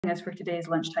us for today's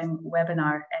lunchtime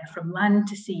webinar, From Land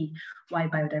to Sea, Why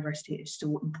Biodiversity is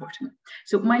So Important.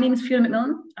 So my name is Fiona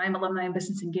McMillan. I'm Alumni and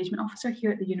Business Engagement Officer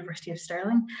here at the University of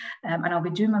Stirling, and I'll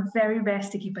be doing my very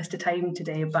best to keep us to time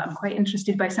today, but I'm quite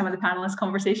interested by some of the panelist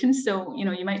conversations, so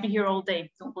you might be here all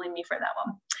day, don't blame me for that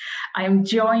one. I am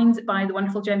joined by the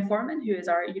wonderful Jen Foreman, who is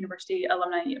our University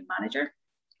Alumni Manager.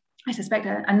 I suspect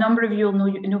a number of you will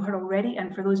know her already,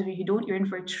 and for those of you who don't, you're in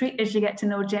for a treat as you get to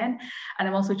know Jen. And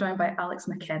I'm also joined by Alex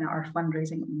McKenna, our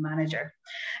fundraising manager.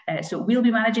 So we'll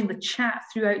be managing the chat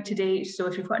throughout today. So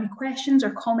if you've got any questions or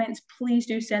comments, please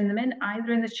do send them in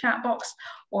either in the chat box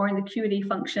or in the Q&A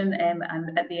function.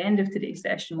 And at the end of today's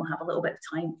session, we'll have a little bit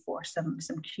of time for some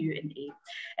Q&A.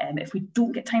 If we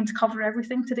don't get time to cover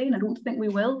everything today, and I don't think we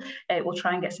will, we'll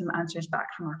try and get some answers back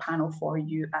from our panel for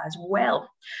you as well.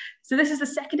 So this is the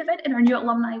second event in our new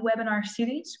alumni webinar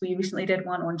series. We recently did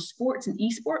one on sports and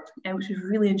e-sport, which was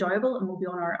really enjoyable and will be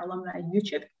on our alumni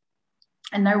YouTube.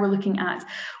 And now we're looking at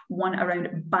one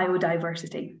around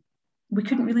biodiversity. We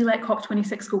couldn't really let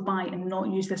COP26 go by and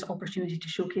not use this opportunity to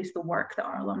showcase the work that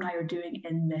our alumni are doing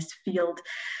in this field.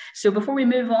 So before we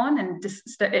move on and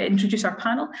introduce our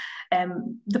panel,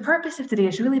 the purpose of today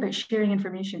is really about sharing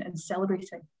information and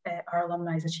celebrating our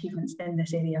alumni's achievements in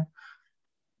this area.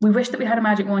 We wish that we had a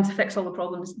magic wand to fix all the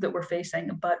problems that we're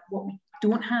facing, but what we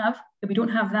don't have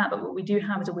that, but what we do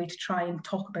have is a way to try and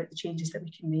talk about the changes that we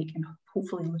can make and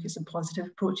hopefully look at some positive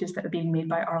approaches that are being made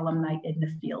by our alumni in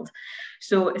the field.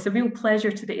 So it's a real pleasure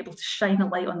to be able to shine a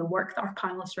light on the work that our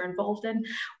panelists are involved in,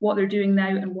 what they're doing now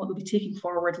and what they'll be taking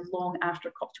forward long after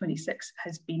COP26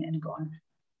 has been and gone.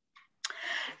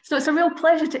 So it's a real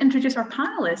pleasure to introduce our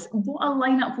panelists. What a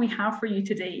lineup we have for you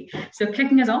today. So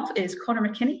kicking us off is Conor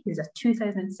McKinney, who's a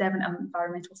 2007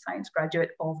 environmental science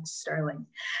graduate of Stirling.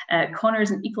 Conor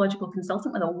is an ecological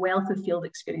consultant with a wealth of field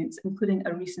experience, including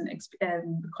a recent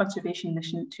conservation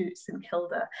mission to St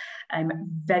Kilda. I'm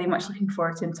very much looking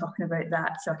forward to him talking about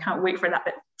that, so I can't wait for that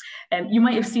bit. You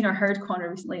might have seen or heard Conor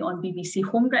recently on BBC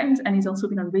Homeground, and he's also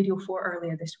been on Radio 4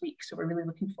 earlier this week, so we're really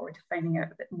looking forward to finding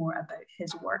out a bit more about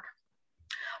his work.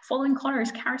 Following Conor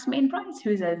is Carys Mainprize, who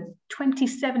is a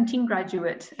 2017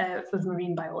 graduate of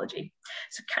marine biology.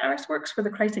 So Carys works for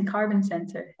the Crichton Carbon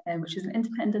Centre, which is an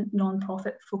independent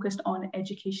non-profit focused on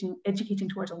educating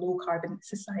towards a low-carbon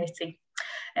society,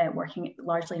 working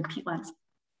largely in peatlands.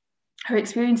 Her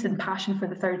experience and passion for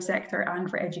the third sector and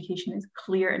for education is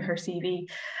clear in her CV,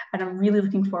 and I'm really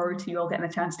looking forward to you all getting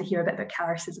a chance to hear a bit about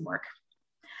Carys's work.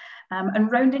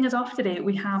 And rounding us off today,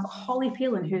 we have Holly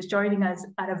Palin, who's joining us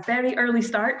at a very early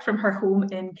start from her home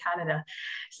in Canada.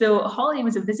 So Holly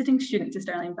was a visiting student to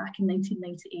Stirling back in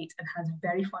 1998 and has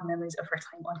very fond memories of her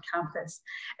time on campus.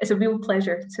 It's a real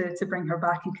pleasure to bring her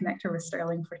back and connect her with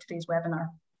Stirling for today's webinar.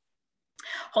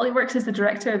 Holly works as the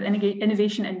Director of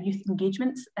Innovation and Youth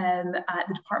Engagement at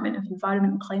the Department of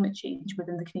Environment and Climate Change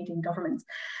within the Canadian Government,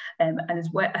 and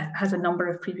has a number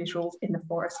of previous roles in the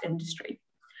forest industry.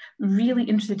 Really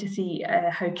interested to see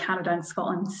how Canada and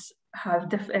Scotland have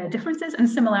differences and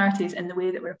similarities in the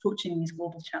way that we're approaching these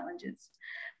global challenges.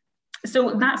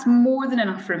 So that's more than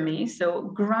enough from me. So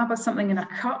grab us something in a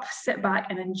cup, sit back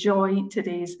and enjoy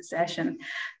today's session.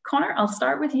 Conor, I'll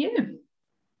start with you.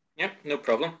 Yeah, no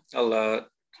problem. I'll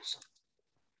just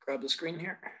grab the screen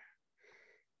here.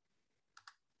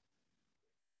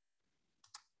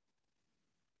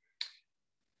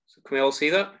 So can we all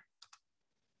see that?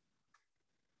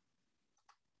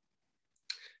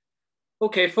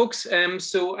 Okay, folks,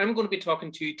 so I'm going to be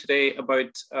talking to you today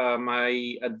about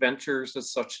my adventures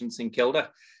as such in St Kilda.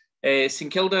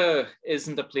 St Kilda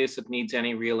isn't a place that needs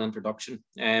any real introduction.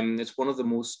 It's one of the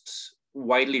most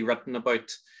widely written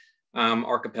about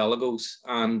archipelagos,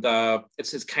 and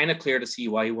it's kind of clear to see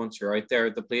why once you're out there.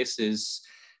 The place is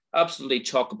absolutely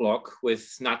chock-a-block with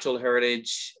natural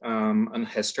heritage and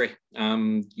history.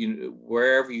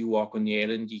 Wherever you walk on the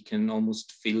island, you can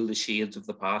almost feel the shades of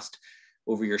the past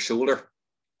over your shoulder.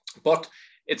 But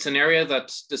it's an area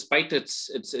that, despite its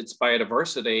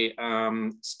biodiversity,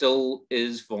 still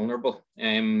is vulnerable,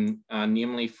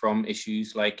 namely from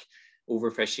issues like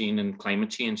overfishing and climate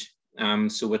change.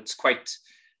 So it's quite,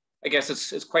 I guess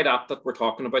it's quite apt that we're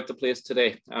talking about the place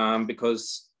today,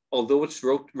 because although it's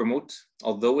remote,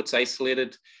 although it's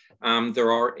isolated,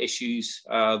 there are issues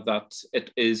that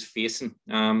it is facing,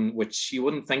 which you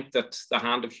wouldn't think that the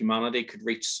hand of humanity could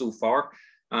reach so far,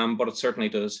 but it certainly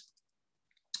does.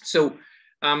 So,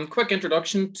 quick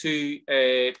introduction to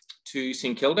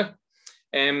St Kilda.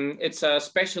 It's a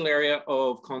special area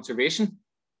of conservation.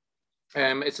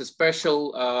 It's a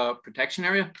special protection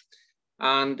area,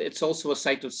 and it's also a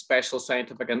site of special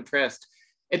scientific interest.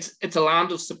 It's a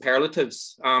land of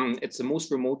superlatives. It's the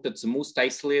most remote, it's the most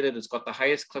isolated, it's got the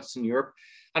highest cliffs in Europe.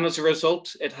 And as a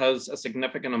result, it has a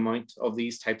significant amount of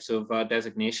these types of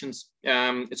designations.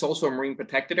 It's also a marine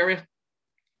protected area.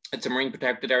 It's a marine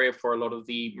protected area for a lot of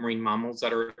the marine mammals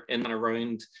that are in and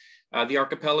around the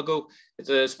archipelago. It's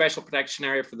a special protection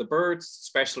area for the birds,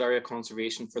 special area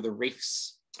conservation for the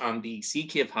reefs and the sea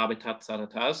cave habitats that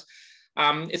it has.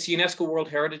 It's a UNESCO World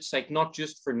Heritage Site, not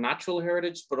just for natural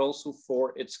heritage, but also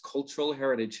for its cultural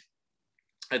heritage.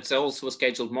 It's also a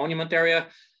scheduled monument area.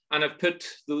 And I've put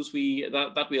those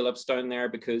that wee ellipse down there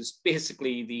because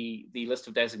basically the list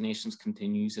of designations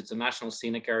continues. It's a national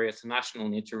scenic area. It's a national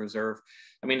nature reserve.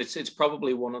 I mean, it's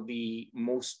probably one of the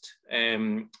most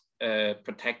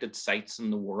protected sites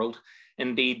in the world.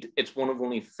 Indeed, it's one of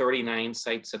only 39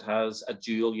 sites that has a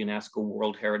dual UNESCO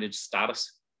World Heritage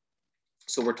status.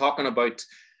 So we're talking about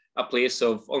a place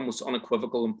of almost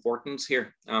unequivocal importance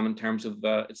here in terms of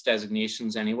its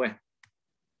designations anyway.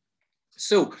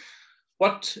 So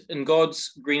what in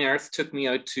God's green earth took me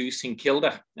out to St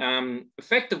Kilda?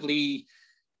 Effectively,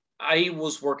 I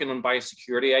was working on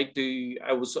biosecurity.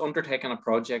 I was undertaking a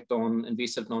project on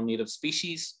invasive non-native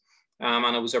species, and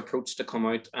I was approached to come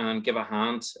out and give a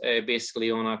hand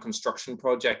basically on a construction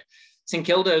project. St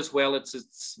Kilda as well, it's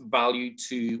its value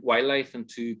to wildlife and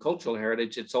to cultural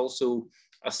heritage. It's also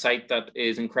a site that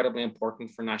is incredibly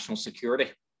important for national security.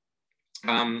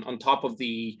 On top of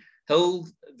the hill,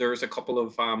 there's a couple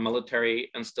of military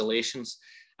installations.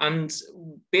 And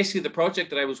basically the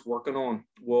project that I was working on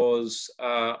was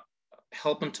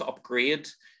helping to upgrade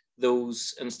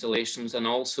those installations. And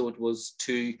also it was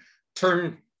to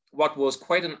turn what was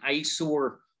quite an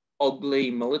eyesore, ugly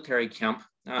military camp.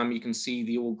 You can see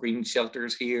the old green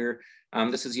shelters here.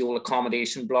 This is the old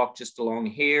accommodation block just along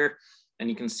here. And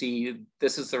you can see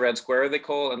this is the Red Square they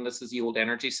call, and this is the old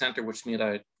energy center, which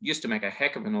used to make a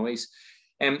heck of a noise.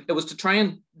 It was to try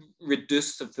and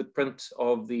reduce the footprint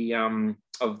of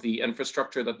the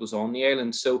infrastructure that was on the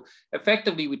island. So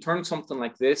effectively, we turned something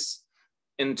like this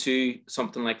into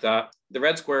something like that. The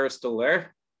Red Square is still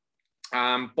there,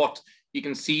 but you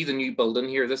can see the new building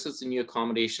here. This is the new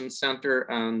accommodation center,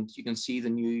 and you can see the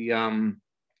new, you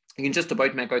can just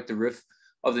about make out the roof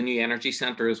of the new energy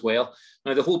center as well.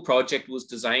 Now, the whole project was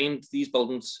designed, these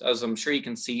buildings, as I'm sure you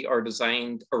can see, are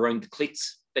designed around the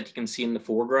cleats that you can see in the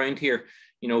foreground here.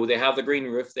 You know, they have the green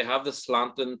roof, they have the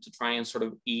slanting to try and sort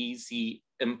of ease the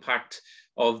impact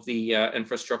of the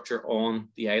infrastructure on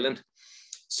the island.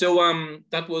 So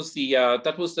that was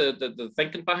the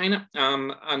thinking behind it.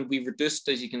 And we reduced,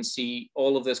 as you can see,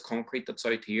 all of this concrete that's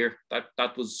out here.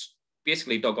 That was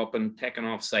basically dug up and taken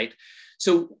off site.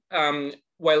 So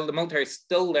while the military is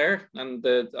still there, and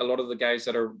a lot of the guys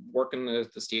that are working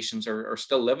the stations are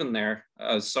still living there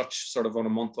as such, sort of on a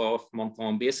month off, month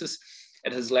on basis,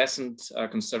 it has lessened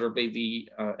considerably the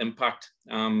impact,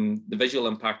 the visual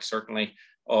impact certainly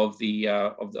of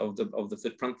the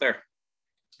footprint there.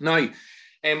 Now,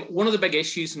 one of the big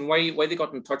issues and why they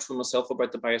got in touch with myself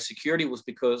about the biosecurity was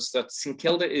because that St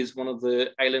Kilda is one of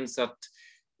the islands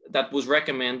that was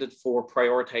recommended for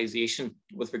prioritization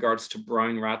with regards to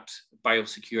brown rat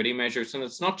biosecurity measures. And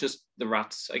it's not just the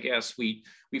rats, I guess. We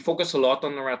focus a lot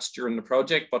on the rats during the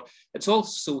project, but it's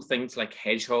also things like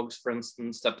hedgehogs, for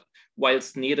instance, that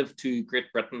whilst native to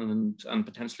Great Britain and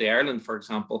potentially Ireland, for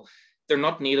example, they're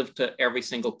not native to every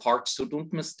single part. So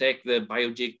don't mistake the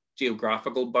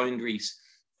biogeographical boundaries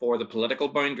for the political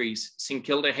boundaries. St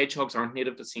Kilda hedgehogs aren't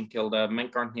native to St Kilda,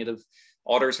 mink aren't native,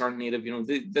 otters aren't native. You know,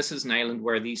 this is an island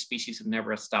where these species have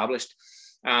never established.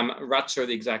 Rats are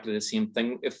exactly the same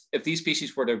thing. If these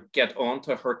species were to get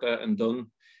onto Herta and Dun,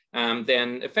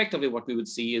 then effectively what we would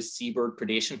see is seabird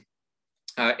predation,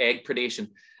 egg predation.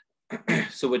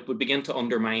 So it would begin to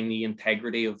undermine the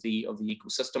integrity of the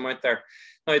ecosystem out there.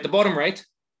 Now at the bottom right,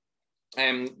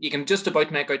 you can just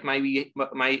about make out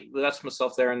my that's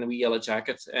myself there in the wee yellow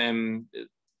jacket.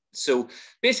 So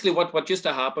basically what used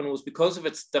to happen was, because of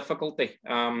its difficulty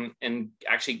in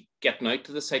actually getting out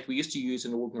to the site, we used to use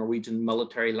an old Norwegian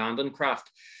military landing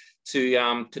craft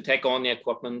to take on the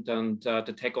equipment and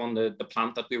to take on the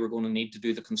plant that we were going to need to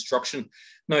do the construction.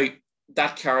 Now,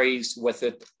 that carries with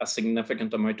it a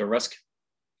significant amount of risk,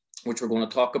 which we're going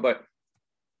to talk about.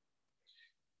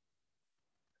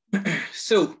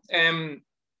 So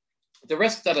the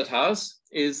risk that it has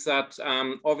is that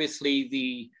obviously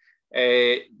the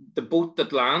boat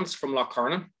that lands from Lough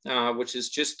Carnan, which is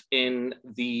just in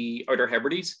the Outer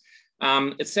Hebrides,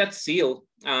 it sets sail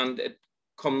and it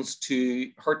comes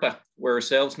to Herta, where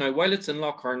ourselves. Now, while it's in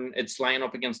Lough Carnan, it's lying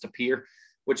up against a pier,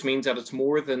 which means that it's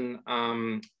more than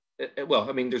well,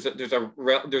 I mean, there's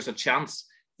a chance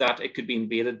that it could be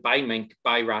invaded by mink,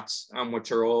 by rats,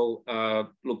 which are all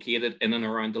located in and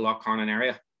around the Lough Carnan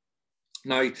area.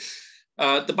 Now,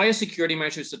 the biosecurity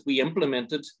measures that we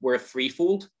implemented were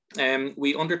threefold.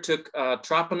 We undertook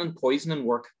trapping and poisoning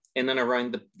work in and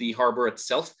around the harbour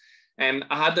itself. I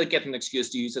had to get an excuse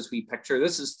to use this wee picture.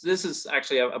 This is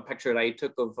actually a picture that I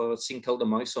took of St Kilda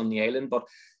mouse on the island, but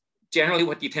generally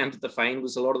what you tended to find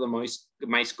was a lot of the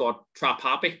mice got trap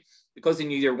happy because they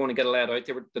knew they were going to get let out.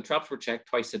 The traps were checked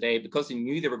twice a day because they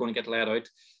knew they were going to get let out.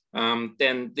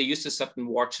 Then they used to sit and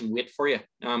watch and wait for you.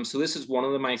 So this is one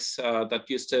of the mice that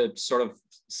used to sort of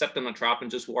sit in a trap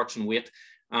and just watch and wait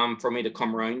for me to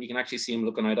come around. You can actually see him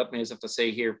looking out at me as if to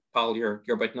say, here, pal, you're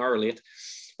about an hour late.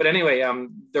 But anyway,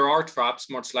 there are traps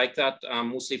much like that,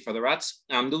 mostly for the rats.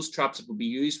 Those traps that would be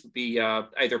used would be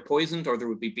either poisoned or there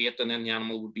would be bait, and then the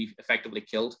animal would be effectively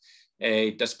killed,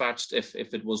 dispatched if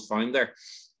it was found there.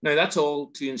 Now, that's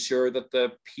all to ensure that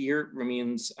the pier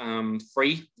remains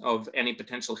free of any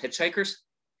potential hitchhikers.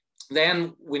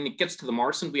 Then when it gets to the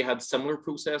Marston, we had similar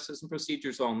processes and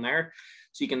procedures on there.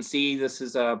 So you can see this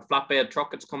is a flatbed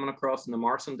truck that's coming across in the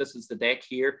Marston. This is the deck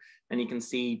here. And you can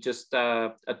see just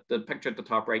at the picture at the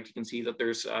top right, you can see that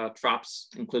there's traps,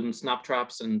 including snap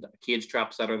traps and cage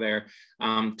traps that are there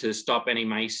to stop any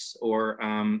mice or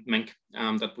mink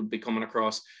that would be coming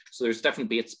across. So there's different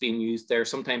baits being used there.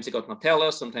 Sometimes they got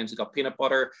Nutella, sometimes they got peanut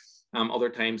butter. Other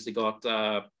times they got,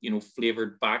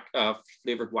 flavored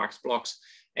wax blocks.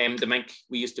 The mink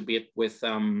we used to bait with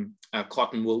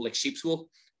cotton wool, like sheep's wool,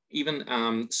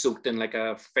 even soaked in like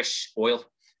a fish oil,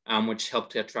 which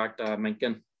helped to attract mink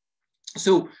in.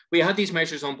 So we had these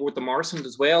measures on board the Marston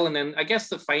as well. And then I guess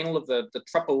the final of the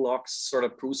triple locks sort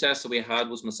of process that we had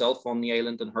was myself on the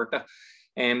island in Herta.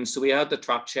 So we had the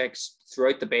trap checks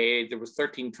throughout the bay. There was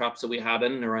 13 traps that we had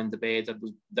in and around the bay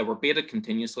that were baited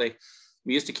continuously.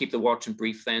 We used to keep the watch and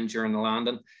brief then during the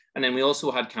landing. And then we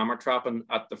also had camera trapping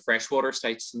at the freshwater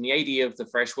sites. And the idea of the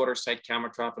freshwater site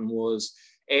camera trapping was,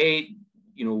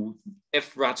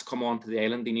 if rats come onto the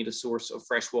island, they need a source of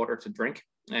fresh water to drink.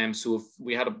 So if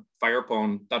we had a fire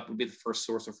pond, that would be the first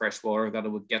source of fresh water that it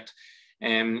would get.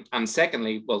 And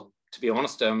secondly, well, to be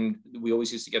honest, we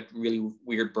always used to get really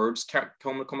weird birds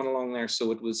coming along there.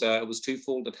 So it was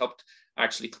twofold. It helped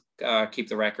actually keep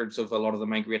the records of a lot of the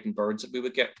migrating birds that we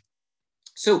would get.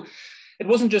 So it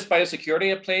wasn't just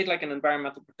biosecurity. It played like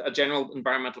a general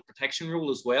environmental protection role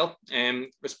as well.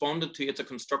 Responded to, it's a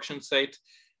construction site.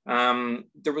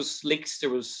 There was leaks, there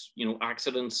was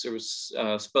accidents, there was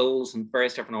spills and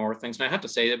various different other things. And I have to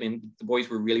say, I mean, the boys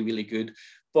were really, really good.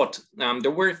 But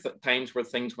there were times where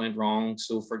things went wrong.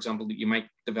 So, for example, you might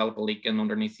develop a leak in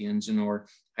underneath the engine, or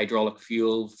hydraulic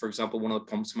fuel, for example, one of the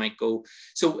pumps might go.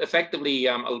 So effectively,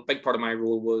 a big part of my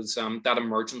role was that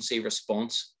emergency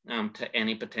response to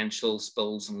any potential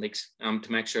spills and leaks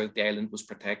to make sure that the island was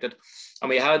protected. And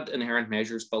we had inherent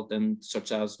measures built in,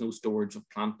 such as no storage of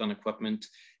plant and equipment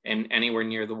anywhere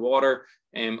near the water,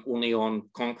 only on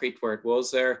concrete where it was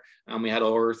there. And we had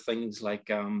other things like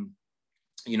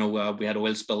we had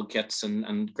oil spill kits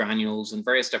and granules and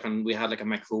various different, we had like a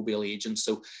microbial agent.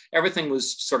 So everything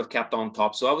was sort of kept on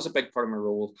top. So that was a big part of my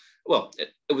role. Well,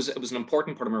 it was an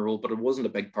important part of my role, but it wasn't a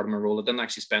big part of my role. I didn't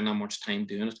actually spend that much time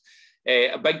doing it.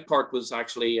 A big part was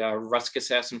actually risk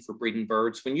assessing for breeding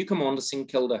birds. When you come on to St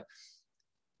Kilda,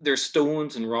 there's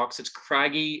stones and rocks. It's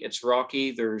craggy, it's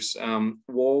rocky. There's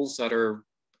walls that are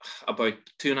about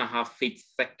 2.5 feet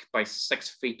thick by 6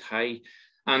 feet high.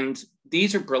 And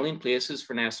these are brilliant places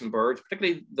for nesting birds,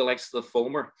 particularly the likes of the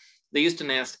fulmar. They used to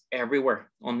nest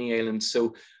everywhere on the island.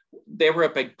 So they were a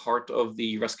big part of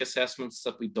the risk assessments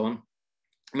that we've done,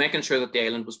 making sure that the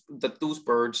island that those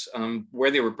birds,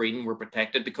 where they were breeding, were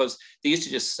protected, because they used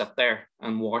to just sit there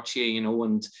and watch you,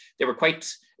 and they were it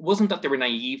wasn't that they were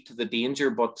naive to the danger,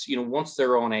 but, once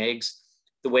they're on eggs,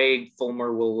 the way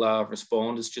fulmar will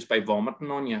respond is just by vomiting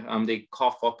on you. They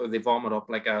cough up or they vomit up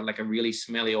like a really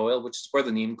smelly oil, which is where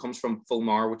the name comes from,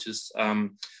 fulmar, which is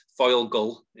foul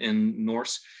gull in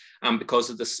Norse,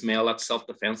 because of the smell, that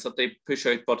self-defense that they push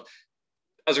out. But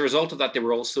as a result of that, they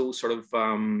were also sort of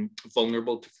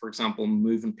vulnerable to, for example,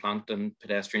 moving plant and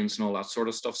pedestrians and all that sort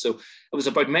of stuff. So it was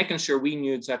about making sure we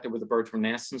knew exactly where the birds were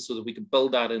nesting so that we could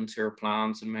build that into our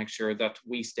plans and make sure that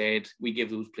we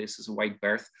gave those places a wide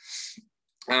berth.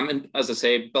 And as I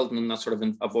say, building in that sort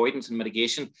of avoidance and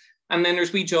mitigation. And then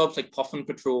there's wee jobs like puffin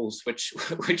patrols, which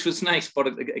was nice, but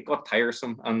it got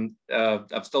tiresome. And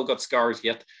I've still got scars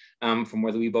yet from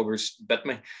where the wee buggers bit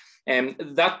me.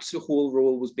 That whole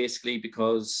role was basically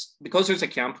because there's a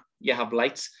camp, you have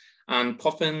lights, and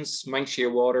puffins, Manx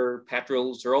shearwater,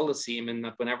 petrels, they're all the same in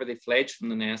that whenever they fledge from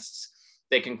the nests,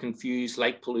 they can confuse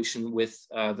light pollution with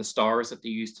the stars that they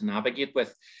use to navigate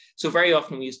with. So very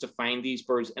often we used to find these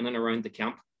birds in and around the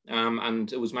camp.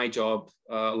 And it was my job,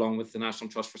 along with the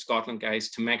National Trust for Scotland guys,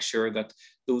 to make sure that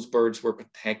those birds were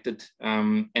protected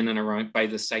in and around by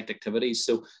the site activities.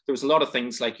 So there was a lot of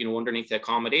things like, you know, underneath the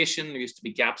accommodation, there used to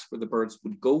be gaps where the birds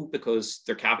would go because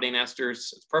they're cavity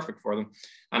nesters. It's perfect for them.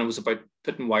 And it was about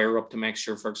putting wire up to make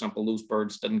sure, for example, those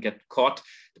birds didn't get caught.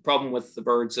 The problem with the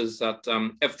birds is that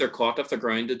if they're caught, if they're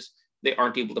grounded, they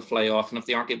aren't able to fly off. And if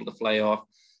they aren't able to fly off,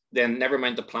 then never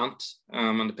mind the plant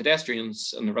and the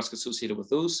pedestrians and the risk associated with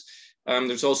those.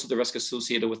 There's also the risk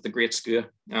associated with the great skua.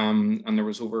 And there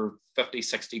was over 50,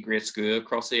 60 great skua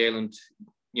across the island.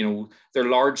 You know, they're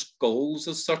large gulls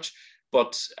as such,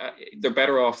 but they're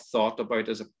better off thought about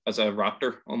as a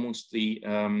raptor, almost the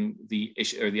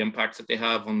issue or the impact that they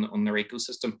have on their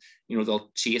ecosystem. You know,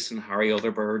 they'll chase and harry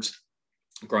other birds,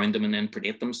 ground them and then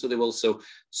predate them. So they will. So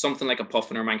something like a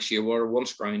puffin or Manx shearwater,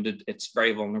 once grounded, it's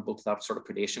very vulnerable to that sort of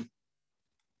predation.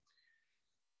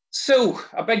 So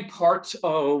a big part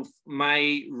of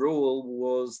my role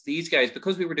was these guys,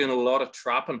 because we were doing a lot of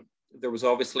trapping, there was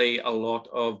obviously a lot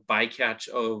of bycatch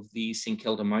of the St.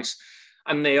 Kilda mouse,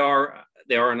 and they are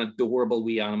an adorable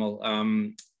wee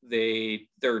animal.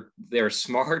 They're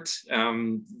smart.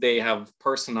 They have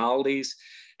personalities.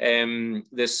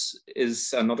 This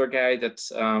is another guy that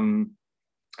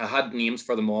I had names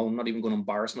for them all. I'm not even going to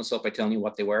embarrass myself by telling you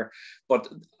what they were.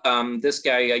 But this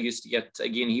guy I used to get,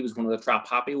 again, he was one of the trap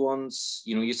happy ones.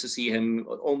 You know, used to see him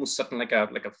almost sitting like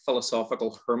a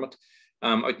philosophical hermit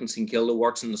out in St. Kilda,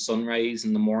 watching the sunrise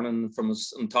in the morning from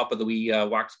on top of the wee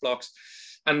wax blocks.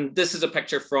 And this is a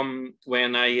picture from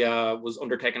when I was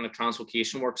undertaking the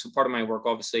translocation work. So part of my work,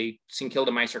 obviously, St.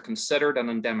 Kilda mice are considered an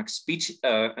endemic species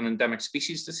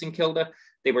to St. Kilda.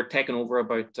 They were taken over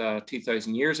about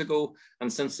 2,000 years ago.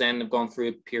 And since then, they've gone through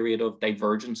a period of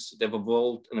divergence. They've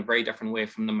evolved in a very different way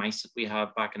from the mice that we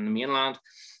have back in the mainland.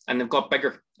 And they've got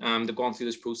bigger. They've gone through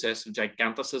this process of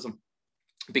giganticism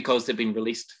because they've been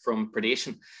released from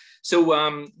predation.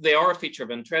 So they are a feature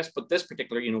of interest, but this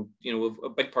particular, you know, a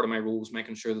big part of my role was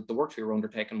making sure that the work we were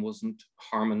undertaking wasn't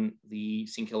harming the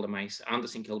St. Kilda mice and the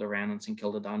St. Kilda wren and St.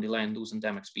 Kilda dandelion, those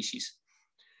endemic species.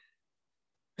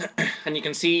 And you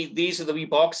can see these are the wee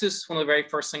boxes. One of the very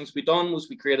first things we done was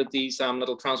we created these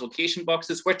little translocation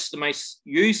boxes, which the mice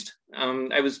used.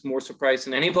 I was more surprised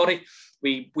than anybody.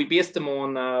 We based them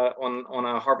on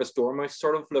a harvest dormouse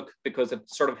sort of look, because it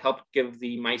sort of helped give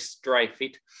the mice dry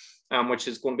feet. Which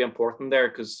is going to be important there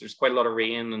because there's quite a lot of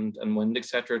rain and wind,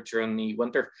 etc. during the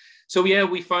winter. So yeah,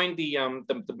 we found the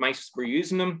mice were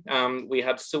using them. We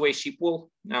had Soay sheep wool.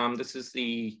 This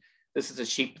is a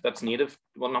sheep that's native,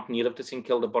 well, not native to St.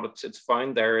 Kilda, but it's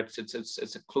found there. It's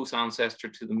a close ancestor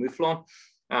to the mouflon,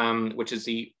 which is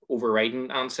the overriding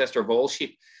ancestor of all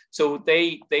sheep. So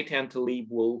they tend to leave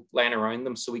wool lying around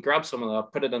them. So we grabbed some of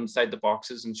that, put it inside the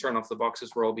boxes, and sure enough, the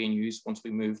boxes were all being used once we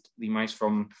moved the mice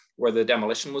from where the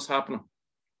demolition was happening.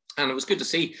 And it was good to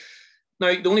see.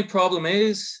 Now, the only problem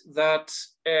is that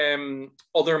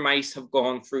other mice have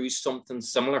gone through something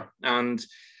similar. And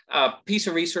a piece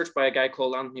of research by a guy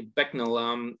called Anthony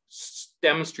Bicknell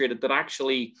demonstrated that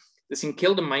actually the St.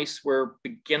 Kilda mice were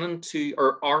beginning to,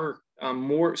 or are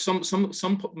more, some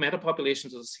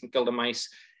metapopulations of the St. Kilda mice,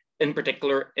 in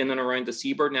particular in and around the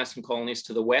seabird nesting colonies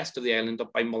to the west of the island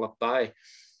up by Mullet Bay,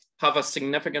 have a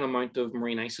significant amount of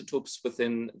marine isotopes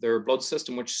within their blood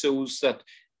system, which shows that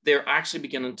they're actually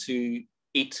beginning to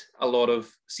eat a lot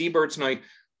of seabirds. Now,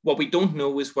 what we don't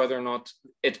know is whether or not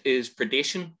it is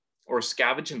predation or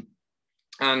scavenging.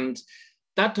 And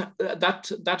that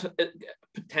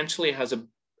potentially has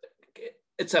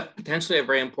it's potentially a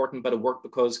very important bit of work,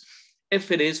 because if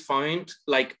it is found,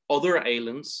 like other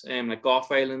islands, like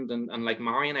Gough Island and like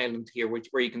Marion Island here,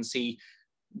 where you can see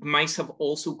mice have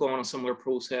also gone a similar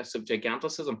process of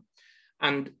giganticism.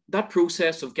 And that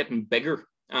process of getting bigger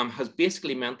has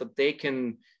basically meant that they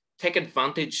can take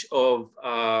advantage of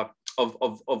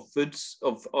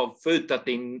food that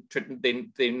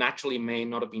they naturally may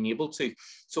not have been able to.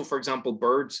 So for example,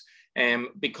 birds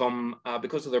become,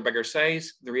 because of their bigger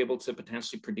size, they're able to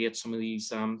potentially predate some of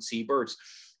these seabirds.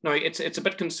 Now, it's a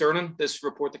bit concerning, this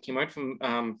report that came out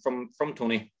from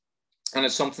Tony, and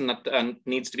it's something that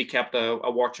needs to be kept a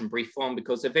watch and brief on,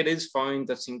 because if it is found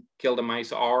that St. Kilda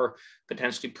mice are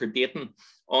potentially predating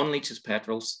on leeches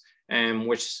petrels,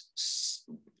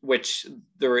 which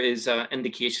there is an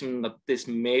indication that this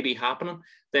may be happening,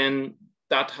 then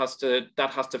that has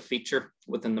to feature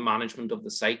within the management of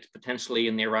the site, potentially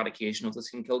in the eradication of the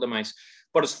St. Kilda mice.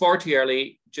 But it's far too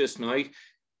early just now.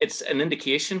 it's an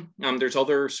indication. There's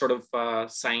other sort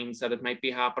of signs that it might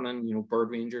be happening. You know,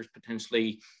 bird rangers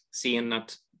potentially seeing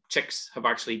that chicks have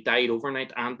actually died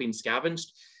overnight and been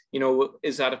scavenged. You know,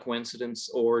 is that a coincidence,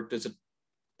 or does it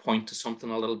point to something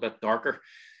a little bit darker?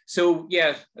 So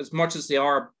yeah, as much as they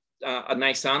are a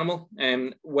nice animal,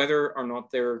 and whether or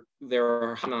not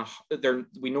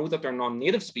we know that they're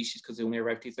non-native species because they only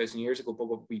arrived 2,000 years ago, but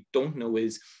what we don't know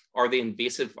is, are they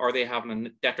invasive? Are they having a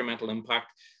detrimental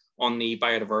impact on the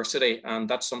biodiversity? And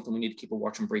that's something we need to keep a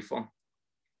watching brief on.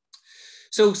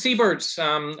 So seabirds,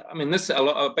 I mean, this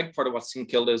a big part of what St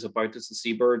Kilda is about is the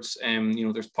seabirds. You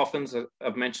know, there's puffins.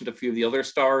 I've mentioned a few of the other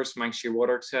stars, Manx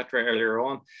shearwater, etc. earlier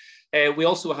on. We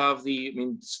also have I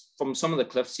mean, from some of the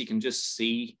cliffs you can just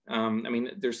see, I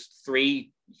mean, there's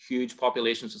 3 huge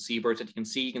populations of seabirds that you can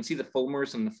see. You can see the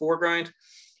fulmars in the foreground.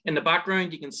 In the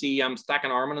background, you can see Stack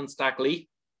and Armon and Stack Lee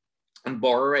and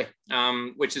Borreray,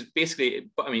 which is basically,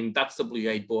 I mean, that's the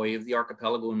blue-eyed boy of the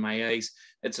archipelago in my eyes.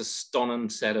 It's a stunning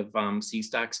set of sea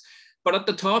stacks. But at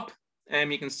the top,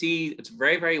 you can see it's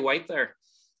very, very white there.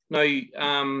 Now,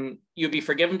 you'd be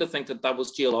forgiven to think that that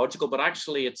was geological, but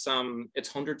actually it's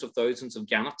hundreds of thousands of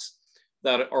gannets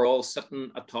that are all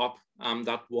sitting atop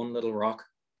that one little rock.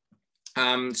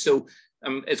 So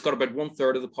it's got about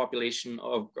 1/3 of the population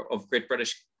of Great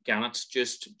British gannets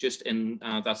just in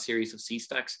that series of sea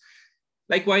stacks.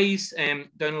 Likewise,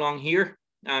 down along here,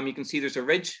 you can see there's a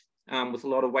ridge with a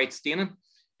lot of white staining.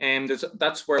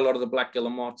 That's where a lot of the black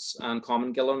guillemots and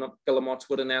common guillemots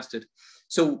would have nested.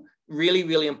 So really,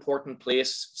 really important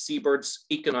place. Seabirds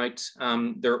eking out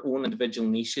their own individual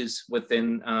niches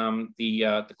within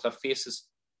the cliff faces.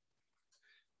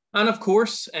 And of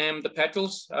course, the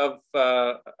petrels of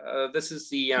this is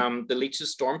the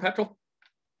Leach's storm petrel,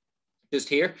 just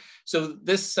here. So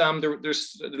this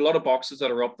there's a lot of boxes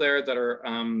that are up there that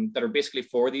are basically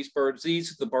for these birds.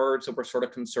 These are the birds that were sort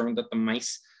of concerned that the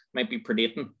mice might be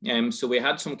predating. So we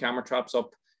had some camera traps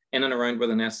up in and around where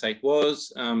the nest site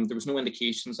was. There was no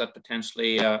indications that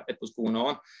potentially it was going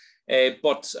on,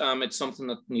 but it's something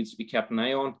that needs to be kept an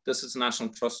eye on. This is the National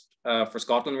Trust for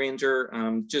Scotland Ranger,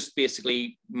 just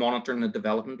basically monitoring the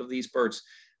development of these birds,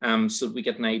 so we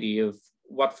get an idea of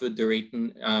what food they're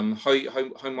eating,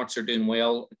 how much they're doing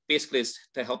well. Basically, it's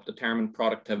to help determine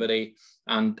productivity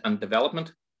and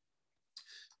development.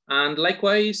 And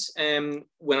likewise,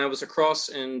 when I was across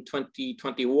in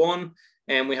 2021,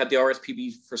 we had the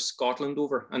RSPB for Scotland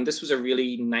over, and this was a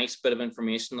really nice bit of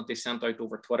information that they sent out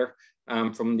over Twitter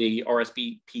from the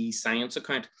RSPB science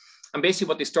account. And basically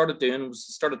what they started doing was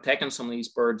started taking some of these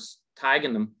birds,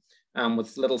 tagging them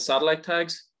with little satellite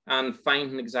tags and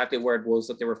finding exactly where it was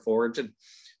that they were foraging.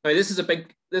 Now, this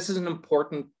is an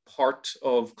important part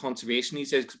of conservation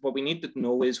these days, because what we need to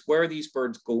know is where are these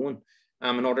birds going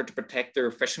in order to protect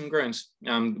their fishing grounds,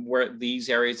 where these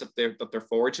areas that they're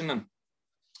foraging in.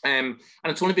 And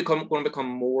it's only going to become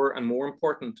more and more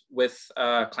important with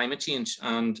climate change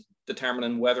and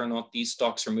determining whether or not these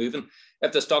stocks are moving.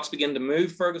 If the stocks begin to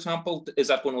move, for example, is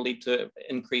that going to lead to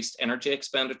increased energy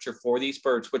expenditure for these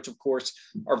birds, which of course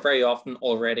are very often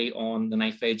already on the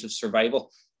knife edge of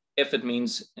survival? If it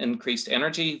means increased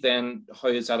energy, then how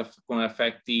is that going to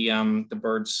affect the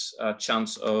birds'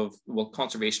 chance of, well,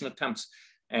 conservation attempts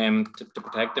to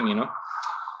protect them, you know?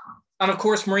 And of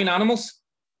course, marine animals.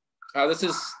 This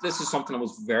is something I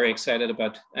was very excited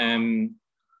about.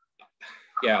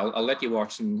 Yeah, I'll let you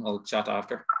watch and I'll chat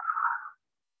after.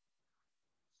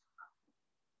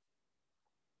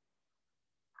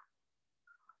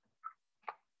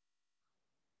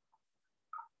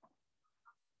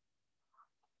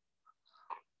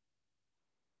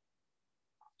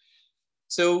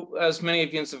 So, as many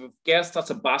of you have guessed, that's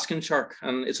a basking shark,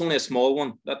 and it's only a small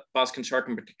one. That basking shark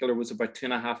in particular was about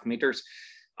 2.5 meters.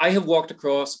 I have walked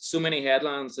across so many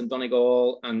headlands in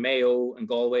Donegal and Mayo and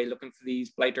Galway looking for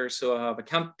these blighters, so I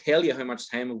can't tell you how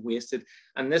much time I've wasted.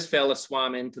 And this fella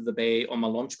swam into the bay on my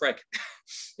lunch break.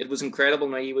 It was incredible.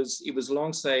 Now, he was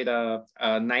alongside a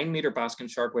 9-meter basking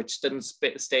shark, which didn't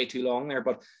stay too long there,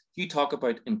 but you talk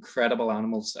about incredible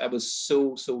animals. I was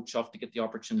so chuffed to get the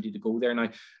opportunity to go there. Now,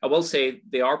 I will say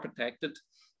they are protected.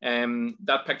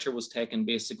 That picture was taken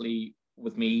basically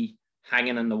with me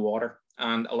hanging in the water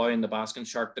and allowing the basking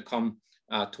shark to come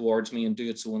towards me and do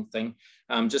its own thing,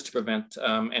 just to prevent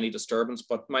any disturbance.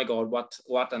 But my God,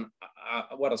 what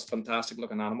a fantastic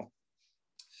looking animal.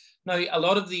 Now, a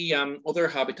lot of the other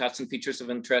habitats and features of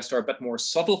interest are a bit more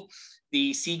subtle.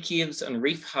 The sea caves and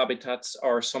reef habitats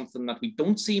are something that we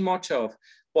don't see much of,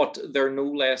 but they're no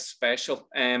less special.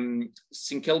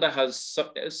 St Kilda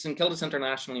is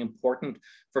internationally important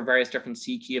for various different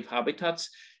sea cave habitats.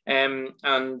 And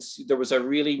there was a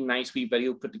really nice wee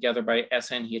video put together by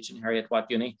SNH and Harriet Watt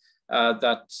Uni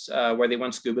where they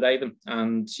went scuba diving.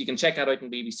 And you can check that out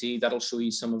on BBC. That'll show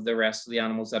you some of the rest of the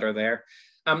animals that are there.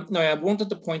 Now, I wanted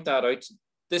to point that out.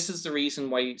 This is the reason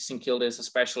why St Kilda is a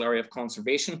special area of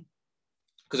conservation,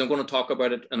 because I'm going to talk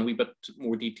about it in a wee bit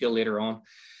more detail later on.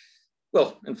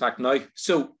 Well, in fact, now.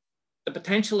 So the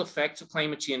potential effects of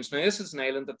climate change. Now, this is an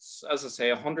island that's, as I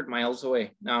say, 100 miles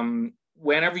away.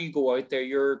 Whenever you go out there,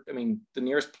 the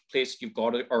nearest place you've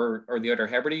got are the Outer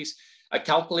Hebrides. I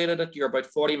calculated it, you're about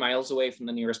 40 miles away from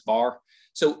the nearest bar.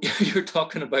 So you're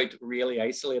talking about really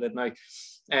isolated now.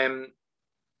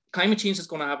 Climate change is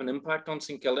going to have an impact on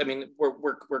St Kilda. I mean,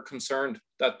 we're concerned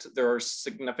that there are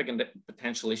significant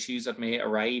potential issues that may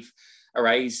arise.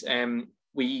 I've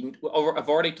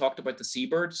already talked about the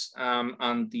seabirds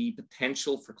and the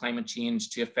potential for climate change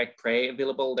to affect prey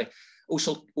availability.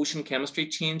 Ocean chemistry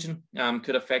changing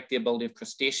could affect the ability of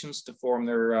crustaceans to form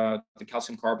the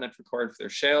calcium carbonate required for their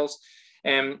shells.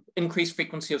 Increased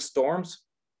frequency of storms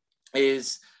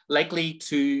is likely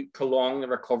to prolong the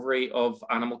recovery of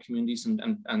animal communities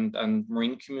and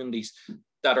marine communities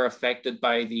that are affected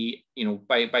by the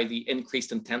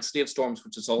increased intensity of storms,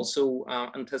 which is also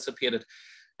anticipated.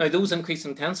 Now, those increased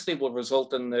intensity will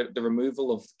result in the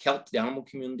removal of kelp, the animal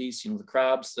communities, the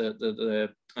crabs, the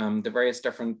various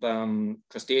different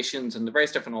crustaceans, and the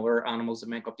various different other animals that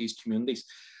make up these communities.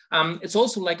 It's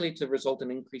also likely to result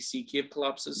in increased sea cave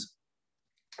collapses.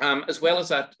 As well as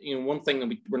that, one thing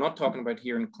that we're not talking about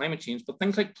here in climate change, but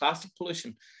things like plastic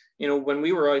pollution. When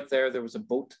we were out there was a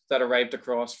boat that arrived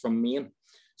across from Maine.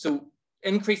 So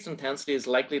increased intensity is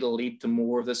likely to lead to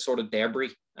more of this sort of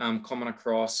debris coming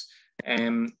across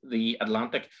the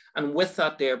Atlantic. And with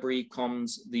that debris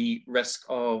comes the risk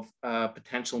of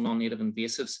potential non-native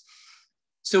invasives.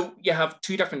 So you have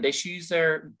two different issues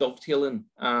there dovetailing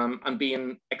and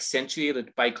being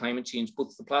accentuated by climate change,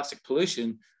 both the plastic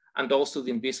pollution and also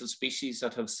the invasive species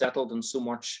that have settled in so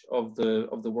much of the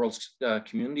world's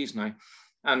communities now.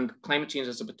 And climate change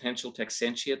has a potential to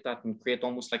accentuate that and create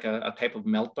almost like a type of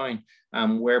meltdown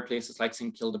where places like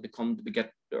St Kilda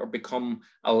become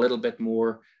a little bit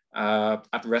more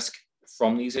at risk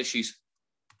from these issues.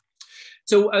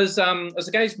 So as the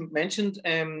guys mentioned,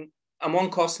 I'm on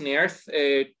Cost in the Earth.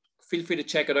 Feel free to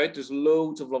check it out. There's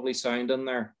loads of lovely sound in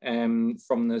there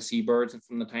from the seabirds and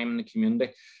from the time in the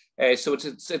community. So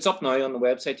it's up now on the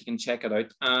website. You can check it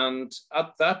out. And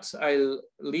at that, I'll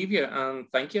leave you and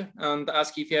thank you and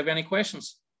ask you if you have any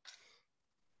questions.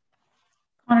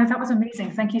 Connor, that was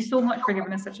amazing. Thank you so much for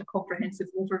giving us such a comprehensive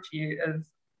overview of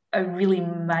a really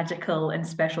magical and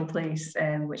special place,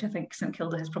 which I think St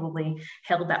Kilda has probably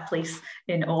held that place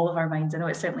in all of our minds. I know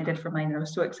it certainly did for mine, and I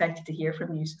was so excited to hear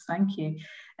from you, so thank you.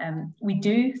 We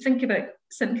do think about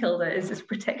St Kilda as this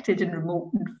protected and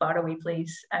remote and faraway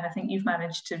place, and I think you've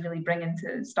managed to really bring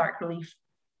into stark relief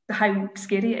how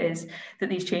scary it is that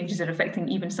these changes are affecting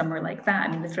even somewhere like that.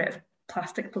 I mean, the threat of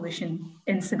plastic pollution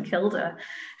in St Kilda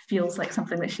feels like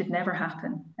something that should never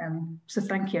happen. So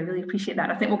thank you, I really appreciate that.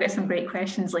 I think we'll get some great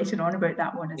questions later on about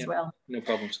that one as well. No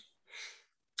problems.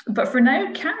 But for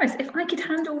now, Carys, if I could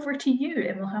hand over to you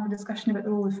and we'll have a discussion about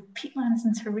the role of peatlands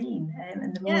and terrain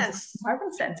and the role of the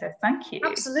Carbon Centre. Thank you.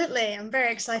 Absolutely, I'm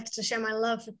very excited to share my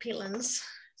love for peatlands.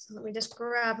 So let me just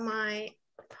grab my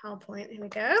PowerPoint, here we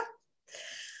go.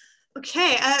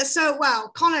 Okay, so wow,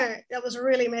 Connor, that was a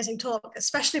really amazing talk,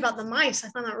 especially about the mice. I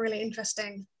found that really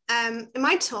interesting. In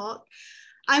my talk,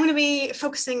 I'm going to be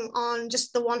focusing on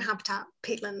just the one habitat,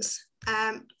 peatlands.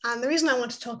 And the reason I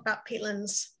want to talk about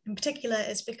peatlands in particular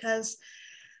is because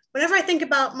whenever I think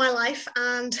about my life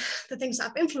and the things that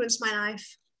have influenced my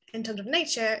life in terms of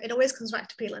nature, it always comes back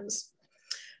to peatlands.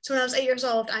 So when I was 8 years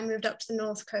old, I moved up to the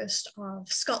north coast of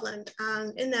Scotland,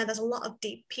 and in there, there's a lot of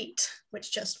deep peat,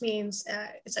 which just means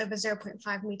it's over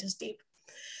 0.5 meters deep.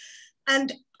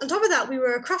 And on top of that, we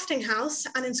were a crafting house,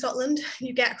 and in Scotland,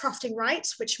 you get crafting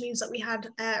rights, which means that we had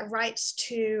rights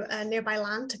to nearby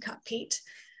land to cut peat.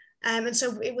 And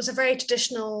so it was a very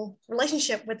traditional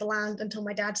relationship with the land until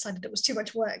my dad decided it was too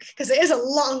much work, because it is a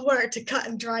lot of work to cut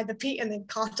and dry the peat and then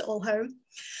cart it all home.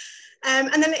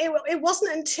 And then it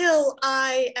wasn't until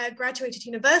I graduated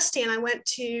university and I went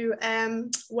to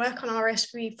work on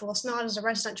RSV Forstnard as a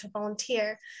residential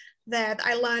volunteer there that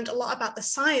I learned a lot about the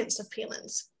science of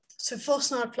peatlands. So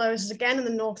Forstnard flows is again in the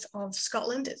north of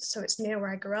Scotland, so it's near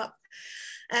where I grew up.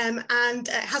 And it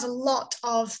has a lot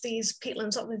of these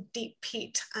peatlands, up with deep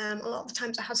peat. A lot of the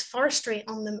times it has forestry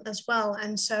on them as well.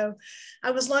 And so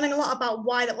I was learning a lot about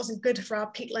why that wasn't good for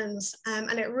our peatlands.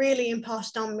 And it really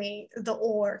imparted on me the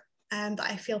awe that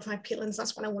I feel for my peatlands.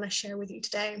 That's what I want to share with you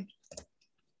today.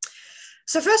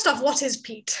 So first off, what is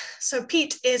peat? So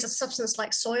peat is a substance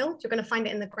like soil. You're going to find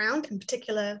it in the ground in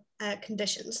particular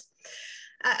conditions.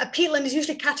 A peatland is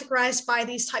usually categorized by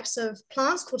these types of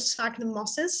plants called sphagnum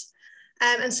mosses.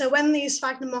 And so when these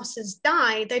sphagnum mosses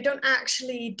die, they don't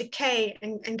actually decay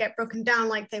and get broken down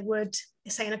like they would,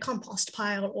 say, in a compost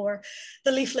pile or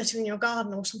the leaf litter in your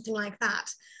garden or something like that.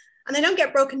 And they don't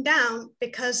get broken down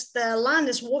because the land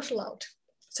is waterlogged.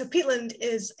 So peatland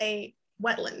is a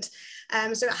wetland.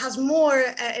 So it has more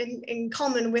in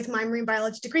common with my marine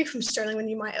biology degree from Stirling than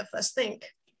you might at first think.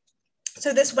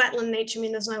 So this wetland nature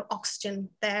means there's no oxygen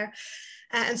there.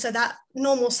 And so that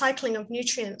normal cycling of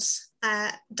nutrients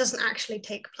doesn't actually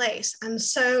take place. And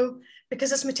so because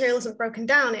this material isn't broken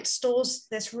down, it stores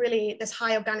this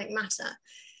high organic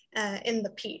matter in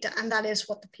the peat, and that is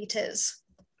what the peat is.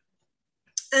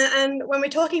 And when we're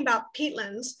talking about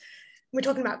peatlands, we're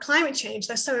talking about climate change,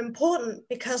 they're so important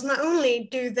because not only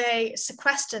do they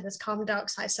sequester this carbon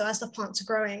dioxide, so as the plants are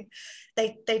growing,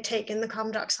 they take in the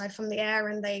carbon dioxide from the air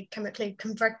and they chemically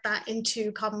convert that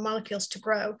into carbon molecules to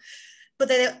grow, but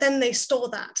then they store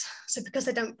that. So because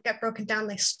they don't get broken down,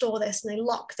 they store this and they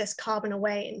lock this carbon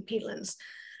away in peatlands.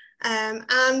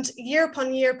 And year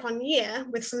upon year upon year,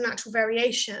 with some natural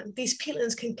variation, these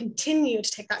peatlands can continue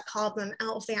to take that carbon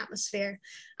out of the atmosphere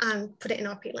and put it in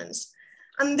our peatlands.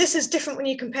 And this is different when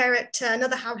you compare it to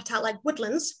another habitat like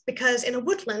woodlands, because in a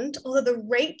woodland, although the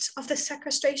rate of the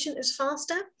sequestration is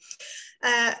faster,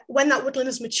 when that woodland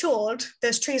is matured,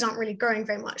 those trees aren't really growing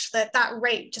very much. That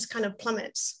rate just kind of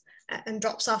plummets and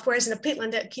drops off, whereas in a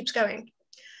peatland, it keeps going.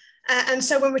 And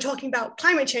so when we're talking about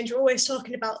climate change, we're always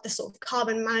talking about this sort of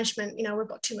carbon management. You know, we've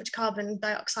got too much carbon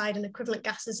dioxide and equivalent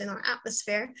gases in our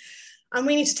atmosphere, and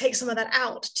we need to take some of that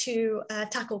out to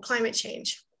tackle climate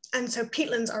change. And so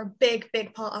peatlands are a big,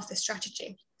 big part of this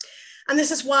strategy. And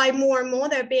this is why more and more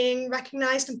they're being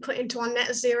recognised and put into our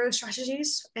net zero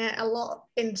strategies, a lot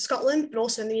in Scotland, but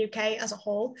also in the UK as a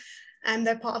whole. And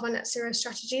they're part of our net zero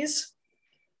strategies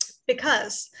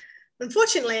because,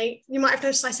 unfortunately, you might have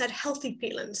noticed I said healthy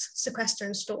peatlands sequester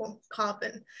and store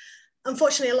carbon.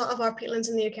 Unfortunately, a lot of our peatlands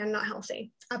in the UK are not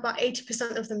healthy. About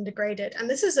 80% of them degraded. And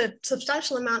this is a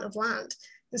substantial amount of land.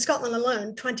 In Scotland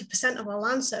alone, 20% of our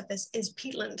land surface is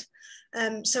peatland.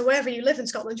 So wherever you live in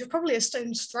Scotland, you're probably a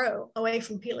stone's throw away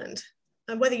from peatland,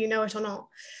 whether you know it or not.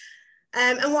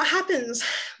 And what happens,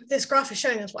 this graph is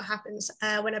showing us what happens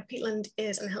when a peatland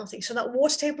is unhealthy. So that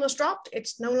water table has dropped,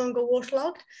 it's no longer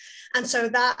waterlogged. And so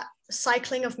that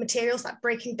cycling of materials, that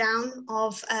breaking down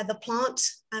of the plant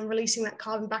and releasing that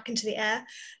carbon back into the air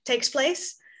takes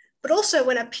place. But also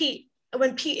when peat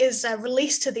is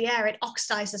released to the air, it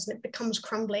oxidizes and it becomes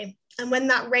crumbly. And when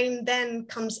that rain then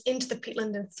comes into the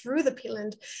peatland and through the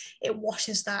peatland, it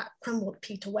washes that crumbled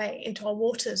peat away into our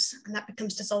waters, and that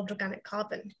becomes dissolved organic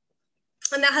carbon.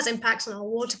 And that has impacts on our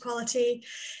water quality.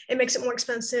 It makes it more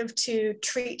expensive to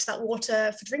treat that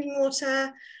water for drinking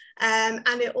water.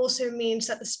 And it also means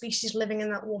that the species living in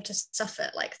that water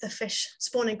suffer, like the fish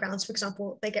spawning grounds, for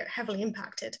example, they get heavily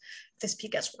impacted if this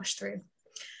peat gets washed through.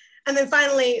 And then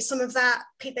finally, some of that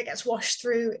peat that gets washed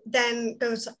through then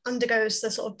undergoes the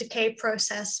sort of decay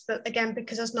process. But again,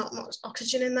 because there's not much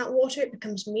oxygen in that water, it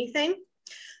becomes methane.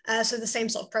 So the same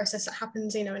sort of process that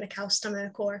happens, you know, in a cow's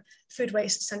stomach or food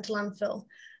waste sent to landfill,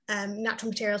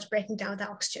 natural materials breaking down with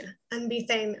oxygen. And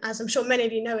methane, as I'm sure many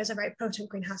of you know, is a very potent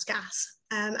greenhouse gas.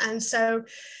 And so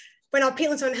when our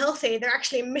peatlands are unhealthy, they're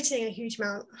actually emitting a huge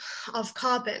amount of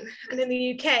carbon. And in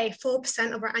the UK,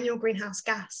 4% of our annual greenhouse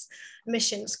gas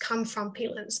emissions come from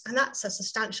peatlands, and that's a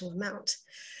substantial amount.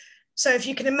 So if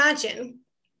you can imagine,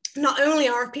 not only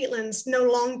are our peatlands no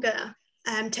longer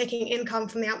taking in carbon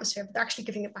from the atmosphere, but they're actually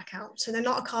giving it back out. So they're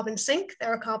not a carbon sink,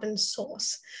 they're a carbon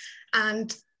source.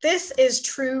 And this is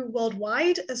true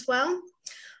worldwide as well.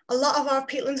 A lot of our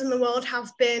peatlands in the world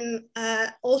have been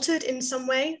altered in some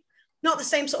way. Not the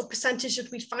same sort of percentage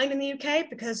that we find in the UK,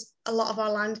 because a lot of our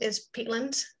land is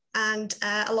peatland, and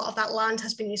a lot of that land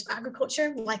has been used for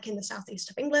agriculture, like in the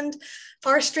southeast of England,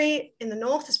 forestry in the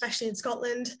north, especially in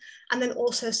Scotland, and then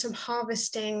also some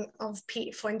harvesting of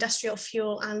peat for industrial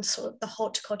fuel and sort of the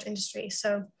horticulture industry.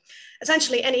 So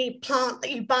essentially any plant that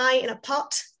you buy in a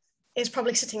pot is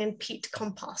probably sitting in peat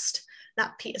compost.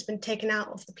 That peat has been taken out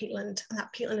of the peatland, and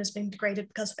that peatland has been degraded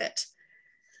because of it.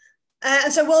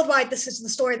 And so worldwide, this is the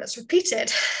story that's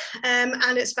repeated,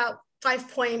 and it's about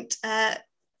 5.6, I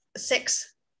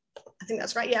think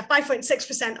that's right, yeah,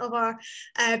 5.6% of our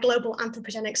global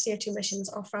anthropogenic CO2 emissions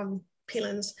are from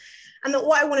peatlands. And that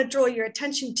what I want to draw your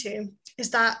attention to is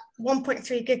that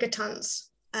 1.3 gigatons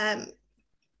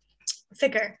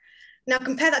figure. Now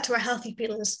compare that to our healthy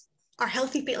peatlands. our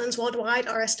healthy peatlands worldwide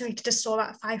are estimated to store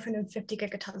about 550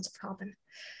 gigatons of carbon.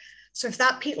 So if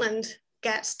that peatland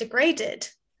gets degraded,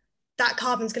 that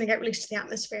carbon is going to get released to the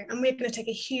atmosphere, and we're going to take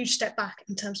a huge step back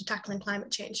in terms of tackling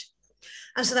climate change.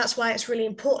 And so that's why it's really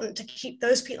important to keep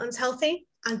those peatlands healthy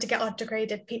and to get our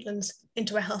degraded peatlands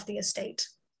into a healthier state.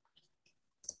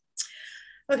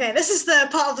 Okay, this is the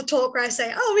part of the talk where I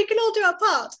say, oh, we can all do our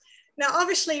part. Now,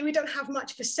 obviously, we don't have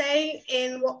much of a say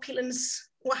in what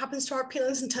happens to our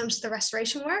peatlands in terms of the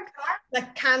restoration work. I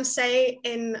can say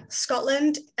in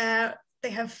Scotland, they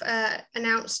have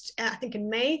announced, I think in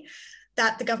May,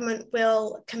 that the government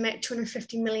will commit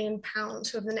 £250 million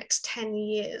over the next 10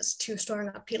 years to restoring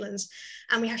our peatlands.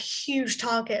 And we have huge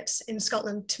targets in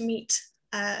Scotland to meet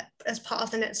as part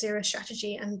of the net zero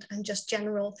strategy and just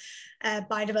general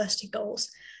biodiversity goals.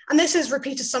 And this is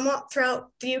repeated somewhat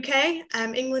throughout the UK.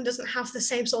 England doesn't have the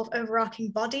same sort of overarching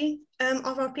body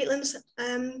of our peatlands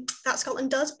that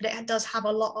Scotland does, but it does have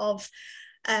a lot of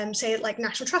say like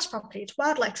national trust properties,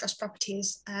 wildlife trust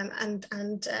properties, and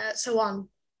so on,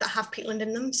 that have peatland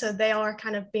in them. So they are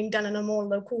kind of being done in a more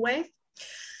local way.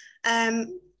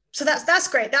 So that's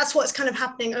great. That's what's kind of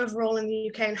happening overall in the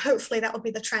UK, and hopefully that will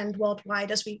be the trend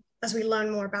worldwide as we learn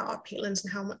more about our peatlands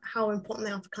and how important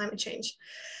they are for climate change.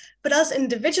 But us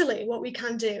individually, what we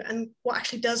can do, and what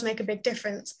actually does make a big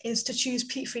difference, is to choose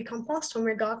peat-free compost when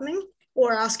we're gardening,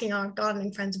 or asking our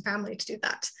gardening friends and family to do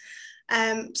that.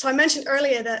 So I mentioned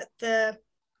earlier that the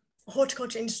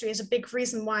horticulture industry is a big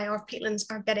reason why our peatlands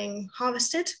are getting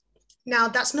harvested. Now,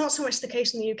 that's not so much the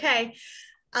case in the UK.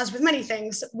 As with many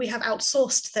things, we have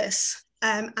outsourced this,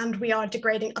 and we are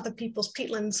degrading other people's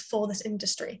peatlands for this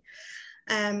industry.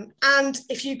 And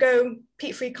if you go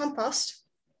peat-free compost,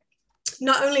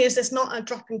 not only is this not a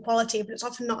drop in quality, but it's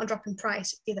often not a drop in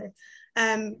price either.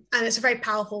 And it's a very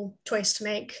powerful choice to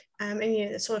make. And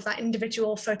you know, sort of that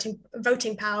individual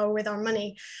voting power with our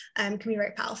money can be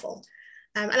very powerful.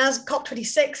 And as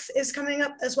COP26 is coming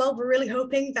up as well, we're really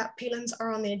hoping that peatlands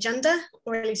are on the agenda,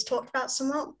 or at least talked about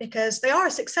somewhat, because they are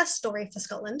a success story for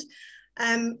Scotland.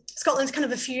 Scotland's kind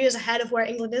of a few years ahead of where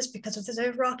England is because of this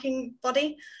overarching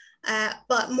body,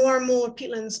 but more and more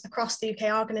peatlands across the UK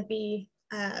are going to be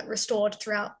restored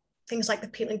throughout things like the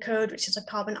Peatland Code, which is a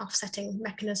carbon offsetting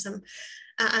mechanism,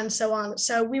 and so on.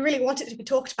 So we really want it to be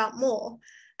talked about more.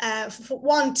 For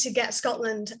one, to get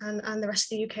Scotland and the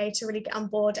rest of the UK to really get on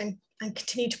board and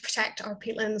continue to protect our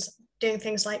peatlands, doing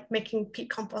things like making peat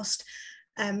compost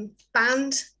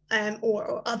banned,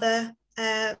 or other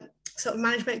sort of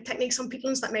management techniques on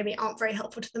peatlands that maybe aren't very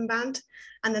helpful to them banned,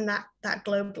 and then that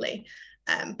globally.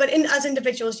 But as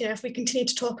individuals, you know, if we continue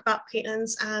to talk about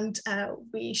peatlands and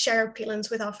we share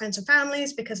peatlands with our friends and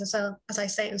families, because as I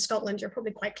say, in Scotland, you're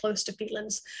probably quite close to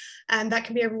peatlands, and that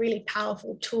can be a really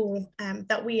powerful tool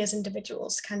that we as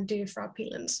individuals can do for our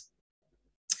peatlands.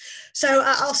 So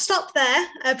I'll stop there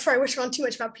before I wish on too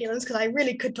much about peatlands, because I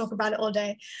really could talk about it all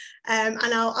day. And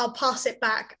I'll pass it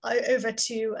back over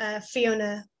to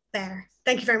Fiona there.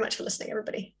 Thank you very much for listening,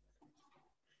 everybody.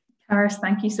 Carys,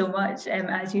 thank you so much.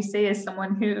 As you say, as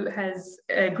someone who has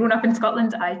grown up in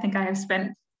Scotland, I think I have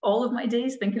spent all of my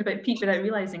days thinking about peat without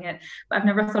realising it, but I've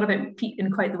never thought about peat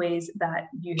in quite the ways that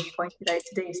you have pointed out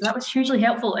today. So that was hugely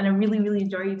helpful, and I really, really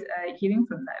enjoyed hearing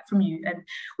from you. And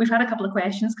we've had a couple of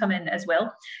questions come in as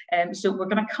well. So we're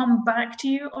going to come back to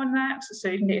you on that, so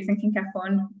you can get your thinking cap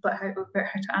on about how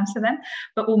to answer them.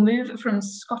 But we'll move from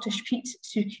Scottish peat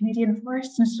to Canadian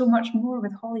forests and so much more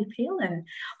with Holly Palin.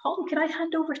 Holly, can I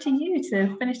hand over to you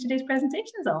to finish today's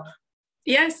presentations off?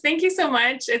 Yes, thank you so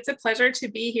much. It's a pleasure to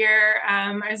be here.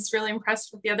 I was really impressed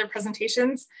with the other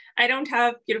presentations. I don't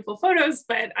have beautiful photos,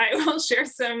 but I will share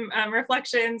some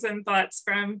reflections and thoughts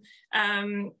from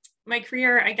my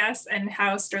career, I guess, and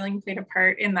how Stirling played a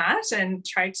part in that, and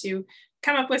try to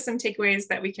come up with some takeaways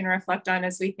that we can reflect on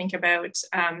as we think about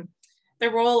the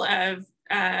role of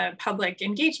public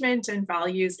engagement and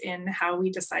values in how we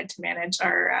decide to manage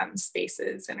our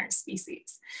spaces and our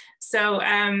species. So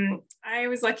I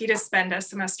was lucky to spend a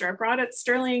semester abroad at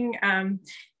Stirling,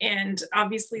 and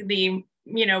obviously the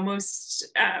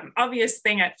most obvious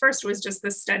thing at first was just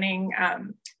the stunning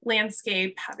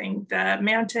landscape, having the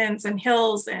mountains and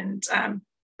hills and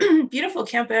beautiful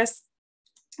campus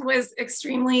was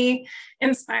extremely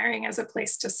inspiring as a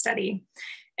place to study.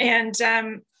 And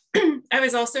I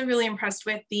was also really impressed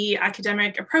with the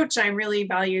academic approach. I really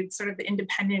valued sort of the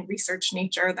independent research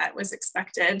nature that was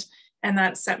expected, and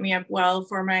that set me up well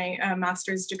for my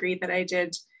master's degree that I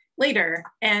did later.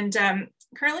 And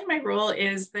currently my role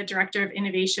is the Director of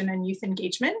Innovation and Youth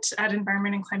Engagement at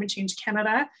Environment and Climate Change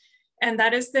Canada. And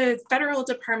that is the federal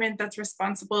department that's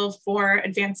responsible for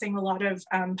advancing a lot of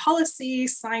policy,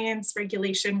 science,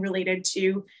 regulation related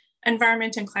to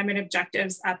environment and climate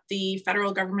objectives at the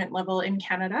federal government level in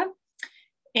Canada.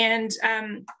 And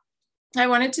I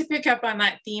wanted to pick up on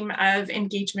that theme of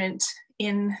engagement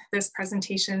in this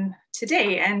presentation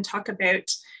today and talk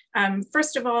about,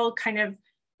 first of all, kind of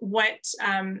what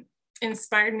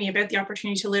inspired me about the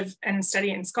opportunity to live and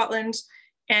study in Scotland,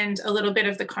 and a little bit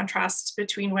of the contrast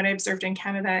between what I observed in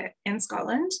Canada and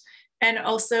Scotland, and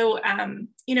also,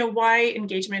 you know, why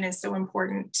engagement is so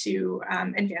important to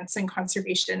advancing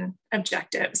conservation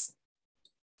objectives.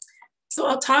 So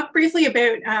I'll talk briefly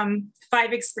about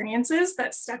 5 experiences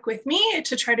that stuck with me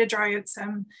to try to draw out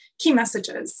some key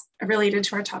messages related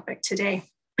to our topic today.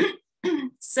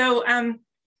 So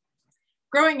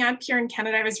growing up here in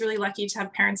Canada, I was really lucky to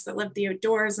have parents that lived the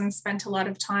outdoors and spent a lot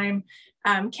of time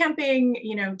camping,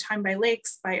 you know, time by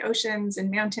lakes, by oceans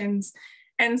and mountains,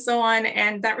 and so on.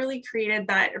 And that really created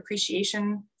that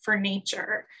appreciation for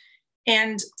nature.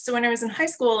 And so when I was in high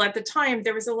school at the time,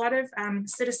 there was a lot of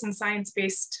citizen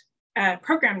science-based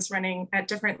programs running at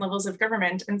different levels of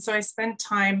government. And so I spent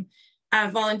time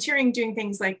volunteering, doing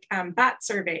things like bat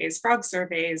surveys, frog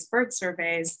surveys, bird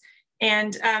surveys.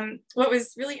 And what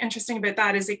was really interesting about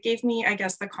that is it gave me, I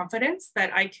guess, the confidence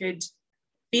that I could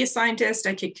be a scientist,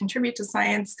 I could contribute to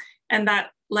science, and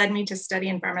that led me to study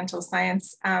environmental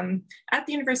science at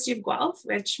the University of Guelph,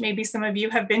 which maybe some of you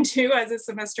have been to as a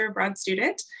semester abroad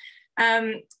student.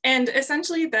 And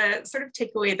essentially the sort of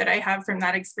takeaway that I have from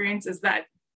that experience is that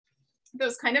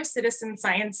those kind of citizen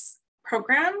science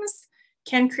programs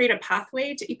can create a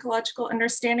pathway to ecological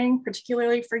understanding,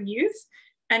 particularly for youth,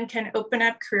 and can open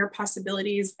up career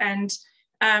possibilities and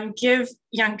give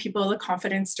young people the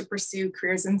confidence to pursue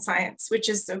careers in science, which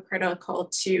is so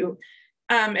critical to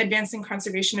advancing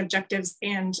conservation objectives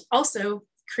and also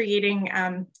creating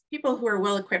people who are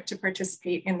well equipped to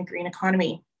participate in the green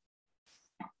economy.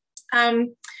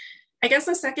 I guess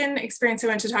the second experience I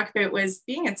want to talk about was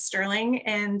being at Stirling,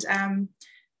 and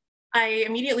I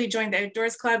immediately joined the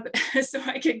Outdoors Club so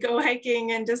I could go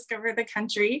hiking and discover the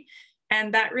country.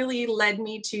 And that really led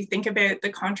me to think about the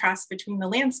contrast between the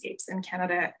landscapes in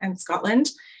Canada and Scotland.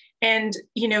 And,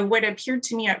 you know, what appeared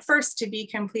to me at first to be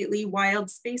completely wild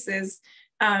spaces,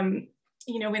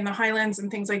 you know, in the Highlands and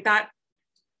things like that,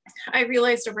 I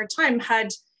realized over time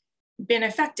had been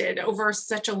affected over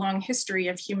such a long history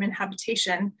of human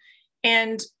habitation,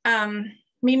 and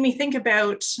made me think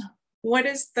about what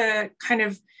is the kind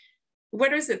of,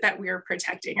 what is it that we're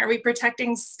protecting? Are we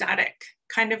protecting static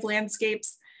kind of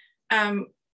landscapes?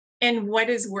 And what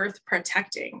is worth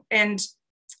protecting? And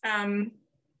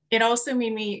it also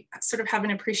made me sort of have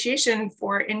an appreciation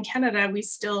for, in Canada, we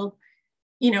still,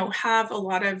 you know, have a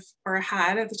lot of, or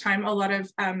had at the time, a lot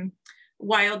of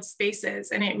wild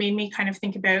spaces. And it made me kind of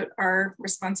think about our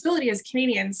responsibility as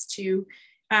Canadians to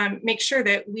make sure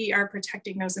that we are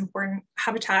protecting those important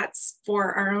habitats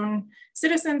for our own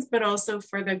citizens, but also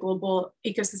for the global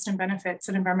ecosystem benefits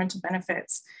and environmental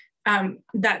benefits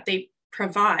that they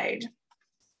provide.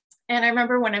 And I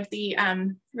remember one of the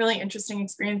really interesting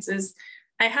experiences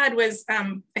I had was,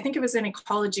 I think it was in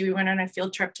ecology, we went on a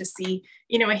field trip to see,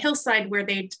 you know, a hillside where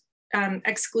they'd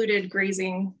excluded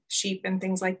grazing sheep and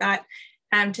things like that,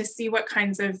 to see what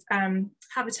kinds of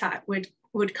habitat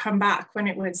would come back when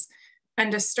it was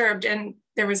undisturbed. And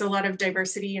there was a lot of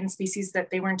diversity in species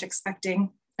that they weren't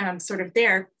expecting sort of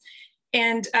there.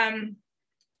 And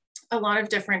a lot of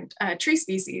different tree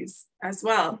species as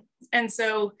well. And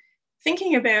so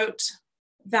thinking about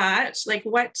that, like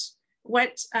what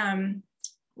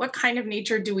kind of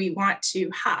nature do we want to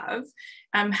have?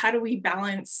 How do we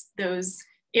balance those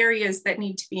areas that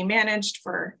need to be managed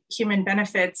for human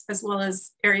benefits, as well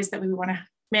as areas that we want to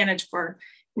manage for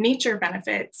nature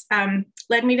benefits,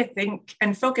 led me to think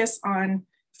and focus on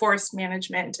forest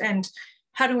management and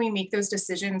how do we make those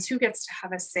decisions? Who gets to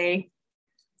have a say?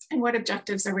 And what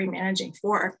objectives are we managing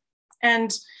for?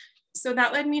 And so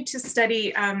that led me to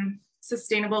study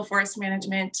sustainable forest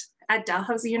management at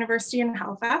Dalhousie University in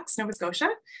Halifax, Nova Scotia.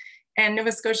 And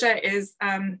Nova Scotia is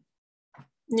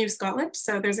New Scotland,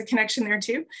 so there's a connection there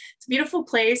too. It's a beautiful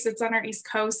place, it's on our east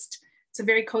coast. It's a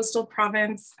very coastal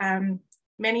province,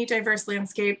 many diverse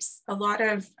landscapes, a lot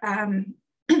of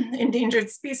endangered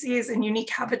species and unique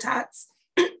habitats,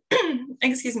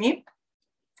 excuse me.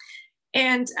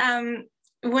 And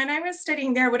when I was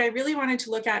studying there, what I really wanted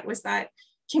to look at was that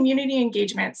community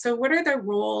engagement. So what are the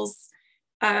roles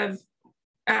of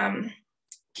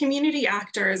community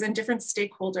actors and different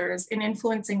stakeholders in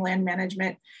influencing land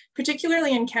management?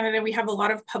 Particularly in Canada, we have a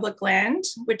lot of public land,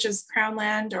 which is Crown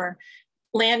land or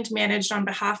land managed on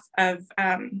behalf of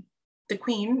the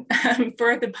Queen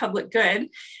for the public good,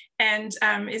 and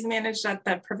is managed at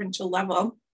the provincial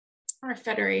level or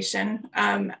federation,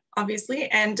 obviously.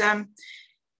 And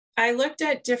I looked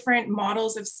at different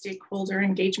models of stakeholder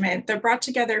engagement that brought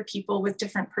together people with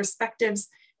different perspectives,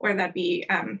 whether that be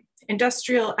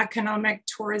industrial, economic,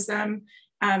 tourism,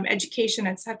 education,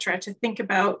 et cetera, to think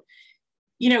about,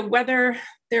 you know, whether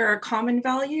there are common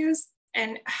values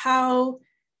and how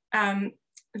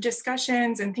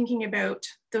discussions and thinking about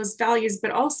those values,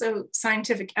 but also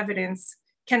scientific evidence,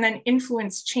 can then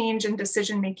influence change and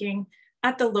decision-making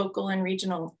at the local and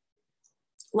regional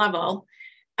level.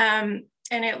 And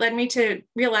it led me to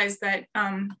realize that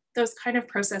those kind of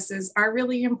processes are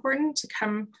really important to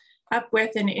come up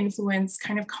with and influence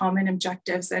kind of common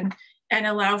objectives and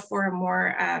allow for a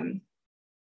more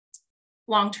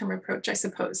long-term approach, I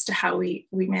suppose, to how we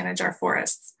manage our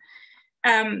forests.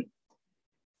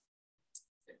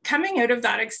 Coming out of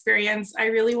that experience, I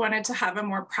really wanted to have a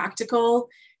more practical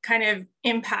kind of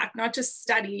impact, not just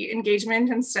study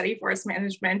engagement and study forest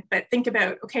management, but think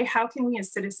about, okay, how can we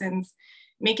as citizens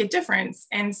make a difference?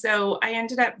 And so I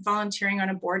ended up volunteering on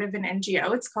a board of an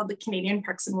NGO. It's called the Canadian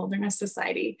Parks and Wilderness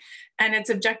Society. And its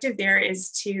objective there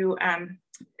is to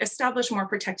establish more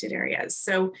protected areas.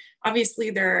 So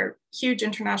obviously there are huge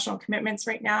international commitments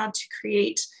right now to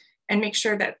create and make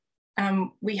sure that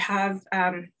we have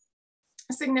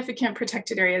significant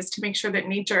protected areas to make sure that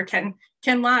nature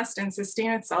can last and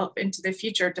sustain itself into the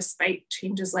future despite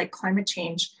changes like climate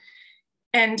change.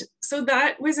 And so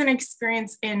that was an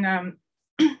experience in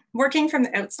working from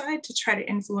the outside to try to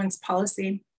influence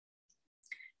policy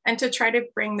and to try to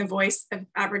bring the voice of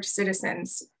average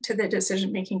citizens to the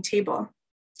decision-making table.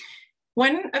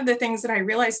 One of the things that I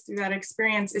realized through that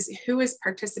experience is who is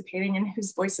participating and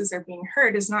whose voices are being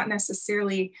heard is not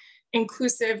necessarily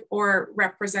inclusive or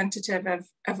representative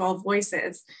of all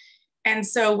voices. And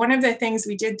so one of the things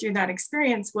we did through that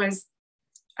experience was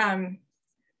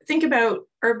think about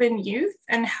urban youth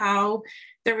and how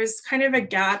there was kind of a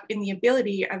gap in the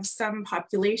ability of some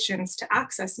populations to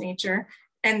access nature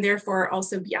and therefore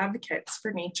also be advocates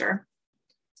for nature.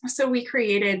 So we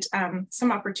created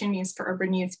some opportunities for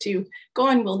urban youth to go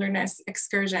on wilderness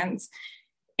excursions.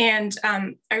 And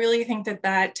I really think that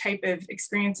that type of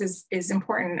experience is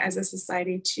important as a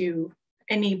society to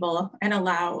enable and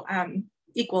allow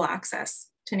equal access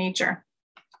to nature.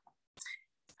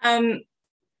 From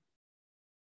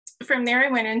there, I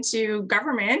went into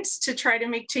government to try to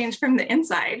make change from the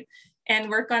inside and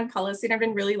work on policy. And I've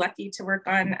been really lucky to work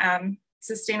on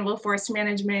sustainable forest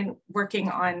management, working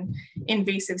on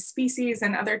invasive species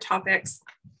and other topics.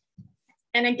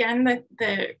 And again,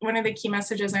 one of the key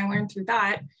messages I learned through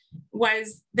that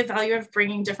was the value of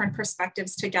bringing different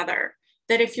perspectives together.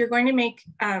 That if you're going to make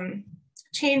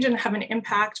change and have an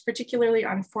impact, particularly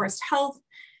on forest health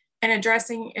and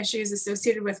addressing issues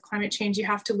associated with climate change, you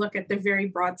have to look at the very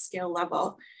broad scale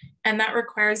level. And that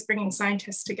requires bringing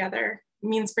scientists together. It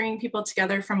means bringing people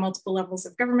together from multiple levels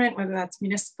of government, whether that's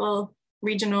municipal,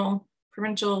 regional,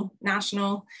 provincial,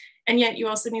 national, and yet you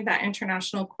also need that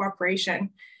international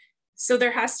cooperation. So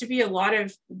there has to be a lot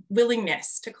of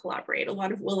willingness to collaborate, a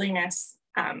lot of willingness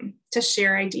to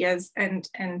share ideas and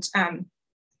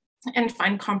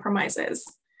find compromises.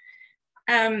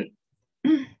 And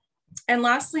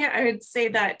lastly, I would say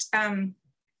that,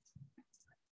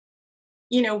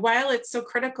 you know, while it's so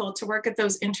critical to work at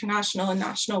those international and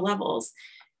national levels,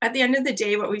 at the end of the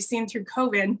day, what we've seen through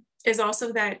COVID is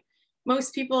also that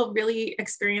most people really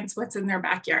experience what's in their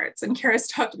backyards. And Carys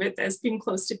talked about this, being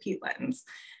close to peatlands.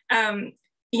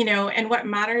 You know, and what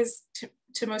matters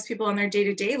to most people in their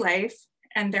day-to-day life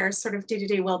and their sort of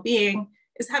day-to-day well-being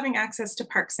is having access to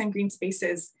parks and green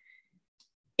spaces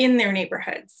in their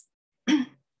neighborhoods.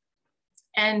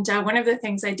 And one of the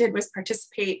things I did was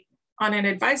participate on an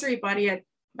advisory body at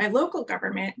my local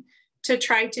government to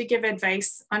try to give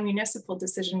advice on municipal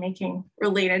decision-making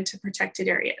related to protected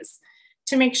areas,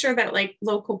 to make sure that like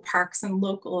local parks and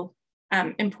local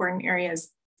important areas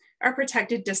are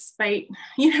protected despite,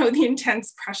 you know, the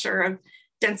intense pressure of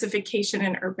densification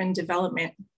and urban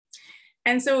development.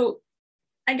 And so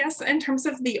I guess in terms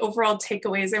of the overall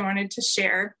takeaways I wanted to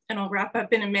share, and I'll wrap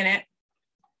up in a minute,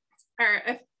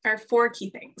 are four key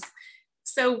things.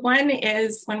 So one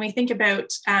is when we think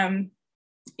about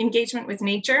engagement with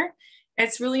nature,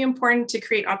 it's really important to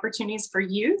create opportunities for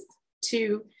youth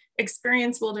to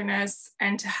experience wilderness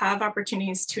and to have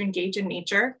opportunities to engage in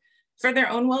nature for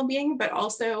their own well-being, but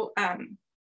also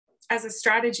as a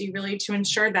strategy really to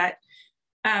ensure that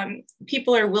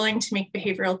people are willing to make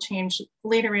behavioral change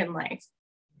later in life.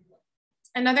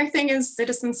 Another thing is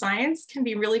citizen science can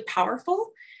be really powerful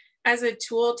as a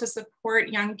tool to support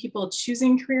young people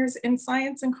choosing careers in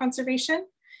science and conservation,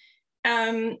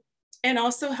 and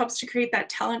also helps to create that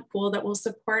talent pool that will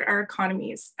support our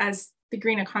economies as the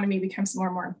green economy becomes more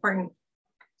and more important.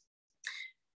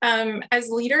 As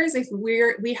leaders, if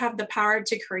we have the power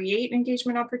to create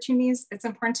engagement opportunities, it's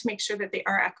important to make sure that they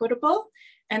are equitable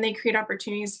and they create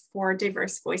opportunities for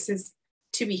diverse voices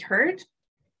to be heard.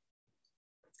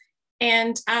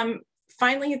 And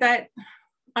finally, that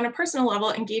on a personal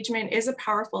level, engagement is a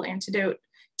powerful antidote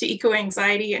to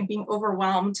eco-anxiety and being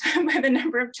overwhelmed by the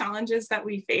number of challenges that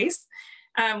we face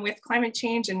with climate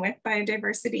change and with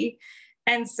biodiversity.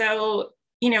 And so,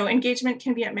 you know, engagement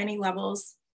can be at many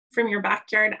levels, from your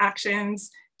backyard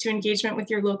actions to engagement with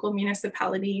your local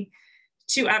municipality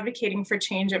to advocating for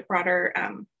change at broader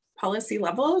policy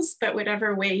levels. But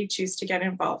whatever way you choose to get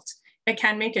involved, it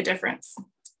can make a difference.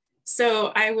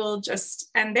 So I will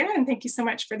just end there, and thank you so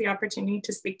much for the opportunity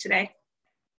to speak today.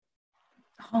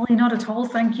 Holly, not at all.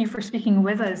 Thank you for speaking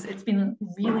with us. It's been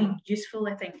really useful,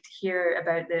 I think, to hear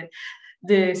about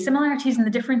the similarities and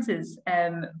the differences,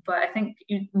 but I think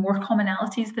more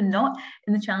commonalities than not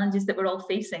in the challenges that we're all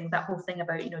facing. That whole thing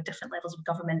about, you know, different levels of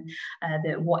government,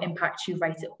 what impacts you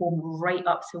right at home, right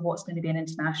up to what's going to be an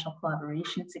international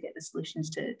collaboration to get the solutions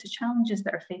to challenges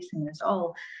that are facing us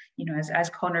all. You know, as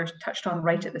Connor touched on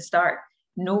right at the start,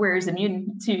 nowhere is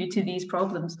immune to these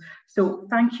problems. So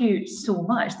thank you so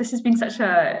much. This has been such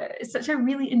a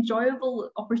really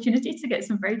enjoyable opportunity to get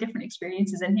some very different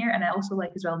experiences in here. And I also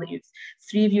like as well that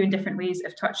three of you in different ways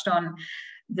have touched on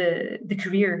the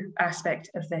career aspect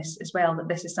of this as well, that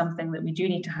this is something that we do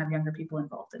need to have younger people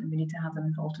involved in, and we need to have them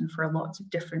involved in for lots of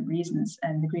different reasons.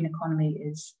 And the green economy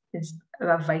is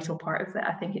a vital part of that.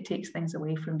 I think it takes things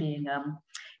away from being,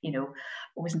 you know,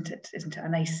 isn't it a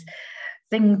nice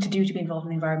thing to do to be involved in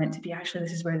the environment, to be actually,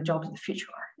 this is where the jobs of the future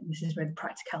are, and this is where the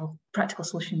practical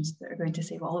solutions that are going to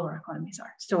save all of our economies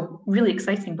are. So really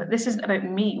exciting, but this isn't about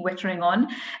me wittering on.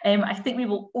 I think we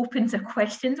will open to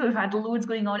questions. We've had loads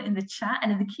going on in the chat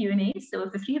and in the Q&A, so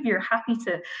if the three of you are happy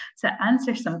to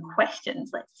answer some questions,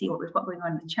 let's see what we've got going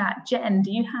on in the chat. Jen,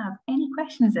 do you have any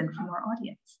questions in from our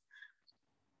audience?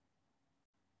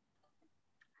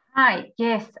 Hi,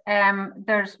 yes,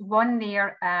 there's one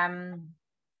there.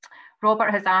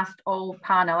 Robert has asked all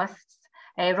panelists,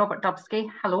 Robert Dubsky,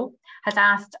 hello, has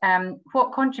asked,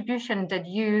 what contribution did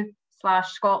you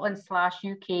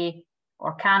 /Scotland/UK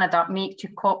or Canada make to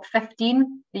COP15,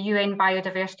 the UN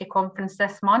Biodiversity Conference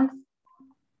this month?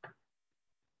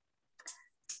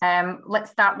 Let's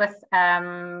start with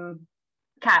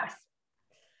Carys.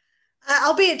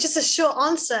 Albeit just a short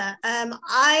answer.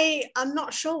 I'm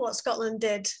not sure what Scotland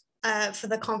did for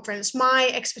the conference. My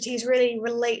expertise really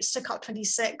relates to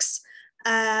COP26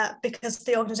 because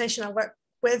the organisation I work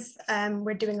with,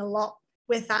 we're doing a lot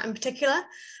with that in particular.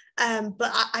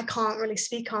 But I can't really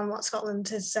speak on what Scotland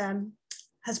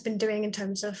has been doing in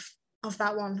terms of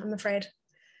that one, I'm afraid.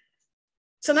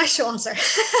 So nice short answer.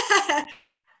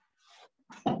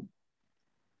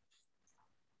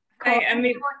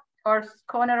 Or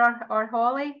Connor or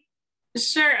Holly?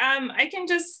 Sure, I can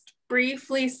just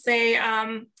briefly say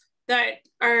that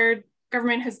our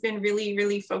government has been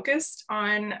really focused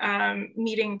on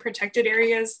meeting protected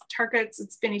areas targets.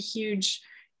 It's been a huge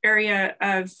area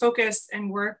of focus and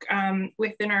work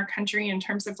within our country in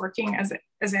terms of working, as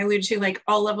I alluded to, like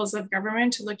all levels of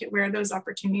government to look at where those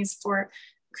opportunities for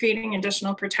creating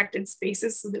additional protected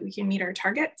spaces so that we can meet our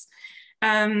targets.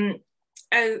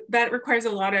 That requires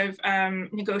a lot of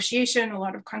negotiation, a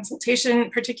lot of consultation,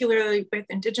 particularly with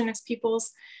Indigenous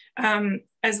peoples,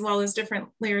 as well as different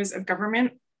layers of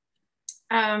government.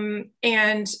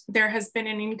 And there has been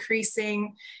an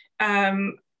increasing,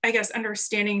 I guess,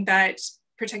 understanding that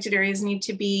protected areas need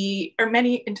to be, or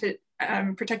many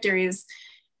protected areas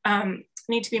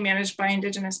need to be managed by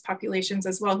Indigenous populations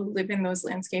as well who live in those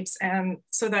landscapes. And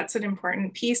so that's an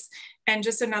important piece. And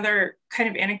just another kind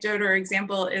of anecdote or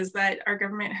example is that our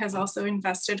government has also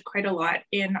invested quite a lot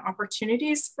in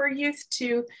opportunities for youth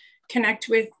to connect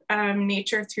with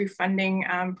nature through funding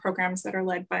programs that are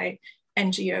led by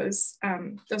NGOs.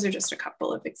 Those are just a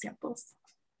couple of examples.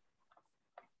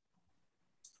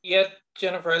 Yeah,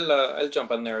 Jennifer, I'll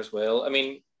jump in there as well. I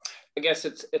mean, I guess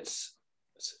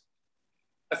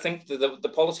I think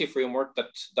the policy framework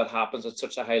that happens at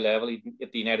such a high level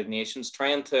at the United Nations,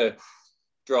 trying to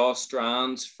draw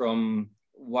strands from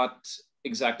what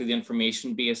exactly the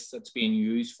information base that's being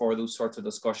used for those sorts of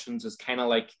discussions is kind of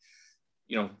like,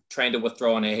 you know, trying to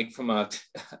withdraw an egg from a,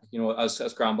 you know, a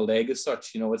scrambled egg as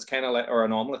such, you know, it's kind of like, or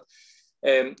an omelette.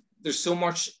 There's so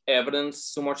much evidence,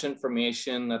 so much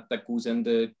information that goes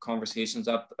into conversations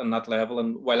on that level.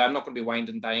 And while I'm not going to be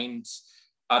winding down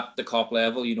at the COP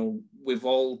level, we've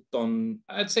all done,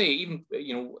 I'd say even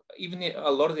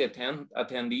a lot of the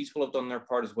attendees will have done their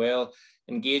part as well,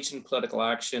 engaged in political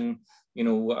action,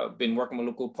 been working with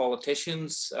local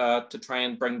politicians to try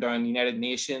and bring down the United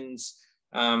Nations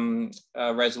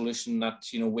resolution that,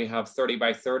 we have 30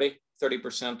 by 30,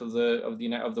 30%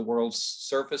 of the world's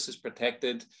surface is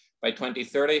protected by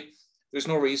 2030. There's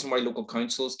no reason why local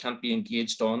councils can't be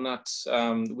engaged on that.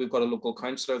 We've got a local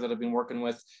councillor that I've been working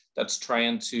with that's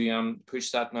trying to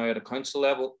push that now at a council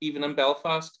level, even in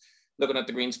Belfast, looking at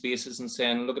the green spaces and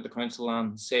saying, look at the council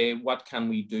and say, what can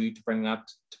we do to bring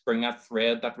that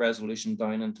thread, that resolution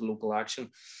down into local action?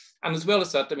 And as well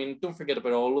as that, I mean, don't forget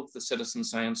about all of the citizen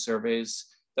science surveys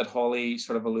that Holly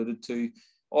sort of alluded to.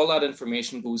 All that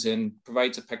information goes in,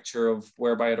 provides a picture of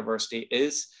where biodiversity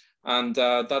is, and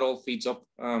that all feeds up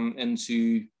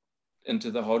into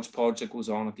the hodgepodge that goes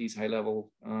on at these high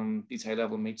level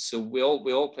meets. So we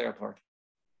all play our part.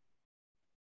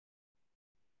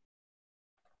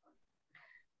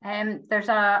 There's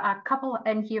a couple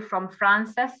in here from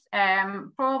Francis,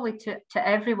 probably to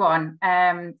everyone.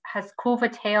 Has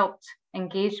COVID helped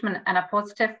engagement in a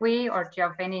positive way, or do you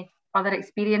have any other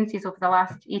experiences over the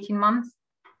last 18 months?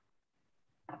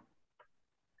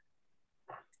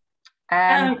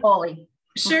 Holly.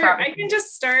 Sure, I can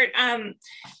just start.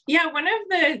 Yeah, one of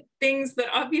the things that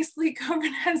obviously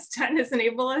COVID has done is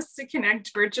enable us to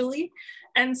connect virtually.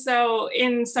 And so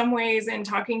in some ways, in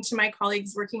talking to my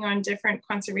colleagues working on different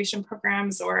conservation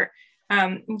programs or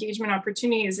engagement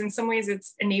opportunities, in some ways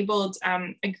it's enabled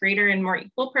a greater and more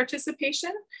equal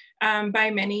participation by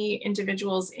many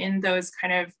individuals in those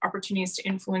kind of opportunities to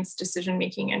influence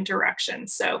decision-making and direction.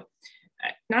 So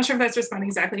not sure if that's responding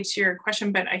exactly to your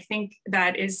question, but I think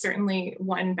that is certainly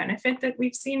one benefit that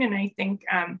we've seen. And I think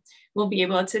we'll be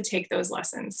able to take those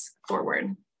lessons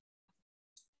forward.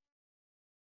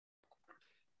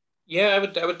 Yeah,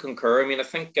 I would concur. I mean, I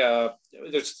think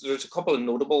there's a couple of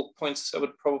notable points I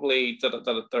would probably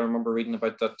that I remember reading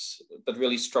about that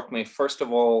really struck me. First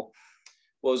of all,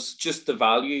 was just the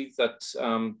value that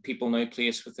people now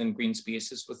place within green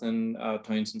spaces within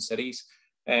towns and cities.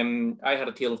 I had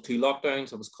a tale of two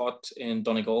lockdowns. I was caught in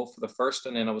Donegal for the first,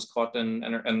 and then I was caught in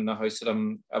the house that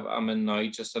I'm in now,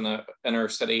 just in a inner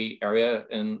city area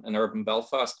in urban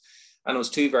Belfast, and it was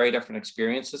two very different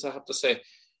experiences, I have to say.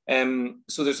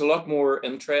 So there's a lot more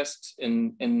interest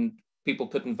in people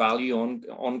putting value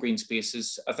on green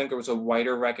spaces. I think there was a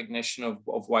wider recognition of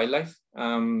wildlife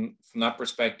from that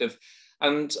perspective,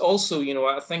 and also,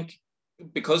 I think,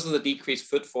 because of the decreased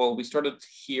footfall, we started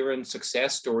hearing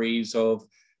success stories of,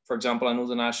 for example, I know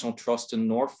the National Trust in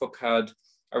Norfolk had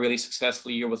a really successful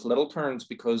year with little turns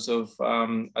because of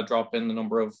a drop in the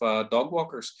number of dog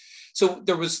walkers. So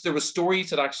there was stories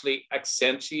that actually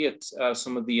accentuate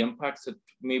some of the impacts that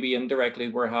maybe indirectly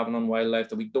we're having on wildlife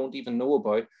that we don't even know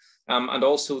about, and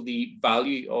also the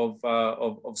value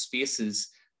of spaces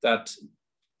that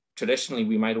traditionally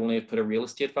we might only have put a real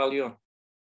estate value on.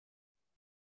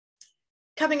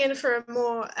 Coming in for a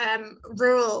more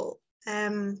rural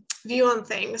view on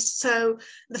things. So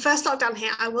the first lockdown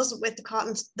here, I wasn't with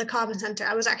the Carbon Centre.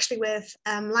 I was actually with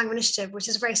Langham Initiative, which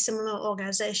is a very similar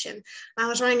organisation. And I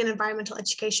was running an environmental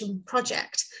education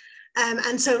project.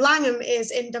 And so Langham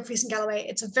is in Dumfries and Galloway.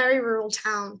 It's a very rural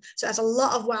town, so it has a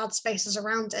lot of wild spaces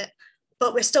around it.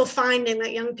 But we're still finding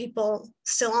that young people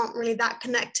still aren't really that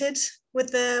connected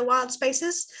with the wild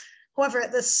spaces. However,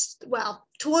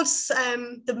 towards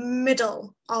the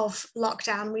middle of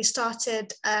lockdown, we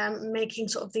started making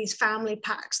sort of these family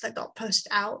packs that got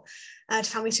posted out to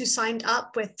families who signed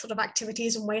up with sort of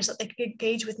activities and ways that they could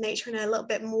engage with nature in a little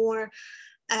bit more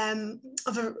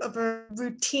of a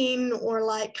routine, or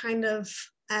like kind of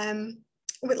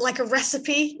with like a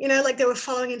recipe, like they were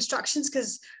following instructions,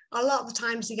 because a lot of the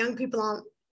times the young people aren't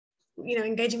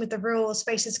engaging with the rural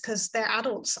spaces because their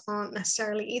adults aren't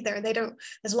necessarily either.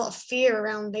 There's a lot of fear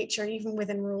around nature, even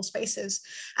within rural spaces.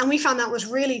 And we found that was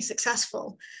really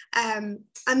successful. And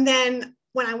then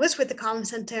when I was with the Carbon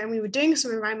Centre and we were doing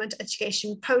some environmental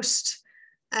education post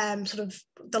sort of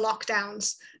the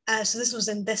lockdowns, so this was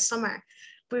in this summer,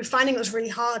 we were finding it was really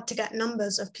hard to get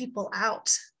numbers of people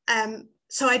out.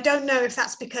 So I don't know if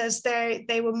that's because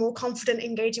they were more confident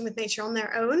engaging with nature on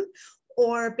their own,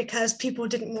 or because people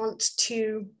didn't want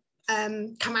to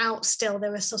come out still.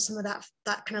 There was still some of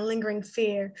that kind of lingering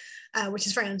fear, which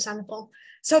is very understandable.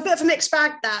 So a bit of a mixed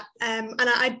bag that, and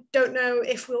I don't know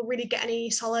if we'll really get any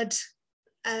solid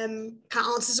kind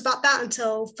of answers about that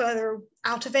until further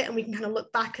out of it, and we can kind of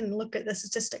look back and look at the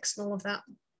statistics and all of that.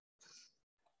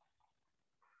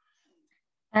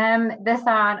 There's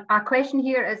a question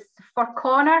here is for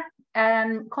Connor.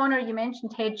 Connor, you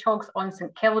mentioned hedgehogs on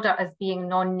St Kilda as being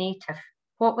non-native.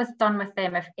 What was done with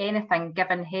them, if anything,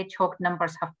 given hedgehog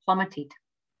numbers have plummeted?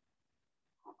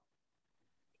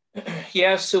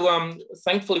 Yeah, so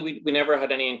thankfully we never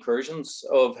had any incursions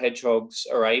of hedgehogs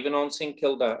arriving on St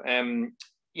Kilda.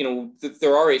 You know,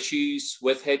 there are issues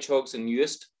with hedgehogs in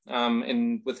Uist,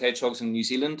 with hedgehogs in New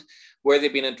Zealand, where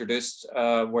they've been introduced,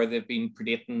 where they've been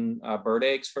predating bird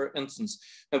eggs, for instance.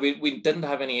 Now, we didn't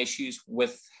have any issues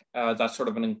with that sort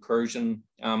of an incursion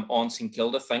on St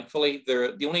Kilda, thankfully.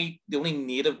 The only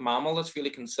native mammal that's really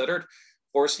considered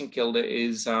for St Kilda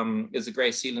is the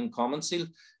grey seal and common seal.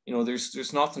 You know,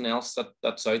 there's nothing else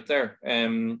that's out there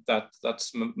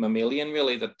that's mammalian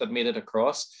really that made it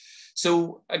across.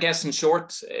 So I guess in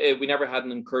short, we never had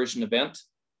an incursion event.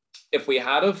 If we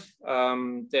had have,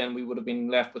 then we would have been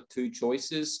left with two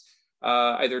choices,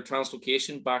 either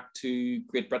translocation back to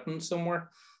Great Britain somewhere,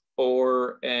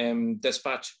 or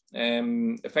dispatch.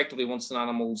 Effectively, once an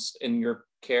animal's in your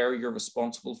care, you're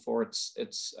responsible for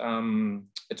its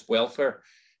welfare.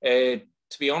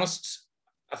 To be honest,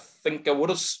 I think I would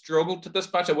have struggled to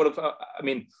dispatch. I would have, I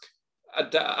mean,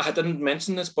 I didn't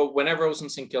mention this, but whenever I was in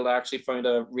St Kilda, I actually found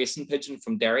a racing pigeon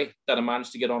from Derry that I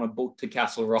managed to get on a boat to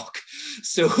Castle Rock.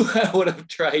 So I would have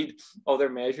tried other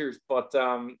measures, but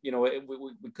you know,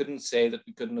 we couldn't say that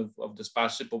we couldn't have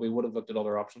dispatched it, but we would have looked at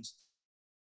other options.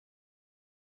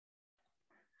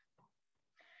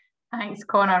 Thanks,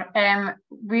 Connor.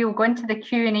 We'll go into the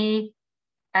Q&A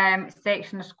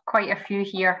section. There's quite a few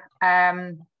here.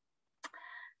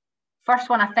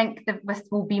 First one, I think this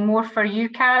will be more for you,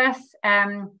 Carys.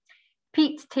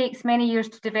 Peat takes many years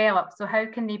to develop, so how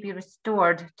can they be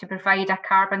restored to provide a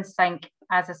carbon sink,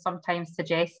 as is sometimes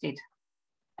suggested?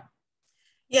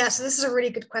 Yeah, so this is a really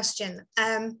good question.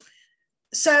 You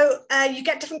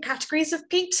get different categories of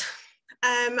peat,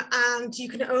 and you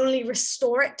can only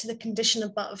restore it to the condition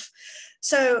above.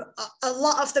 So a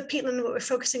lot of the peatland that we're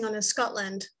focusing on in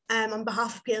Scotland, on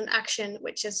behalf of Peatland Action,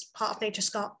 which is part of Nature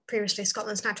Scot, previously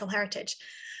Scotland's Natural Heritage,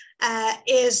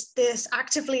 is this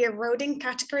actively eroding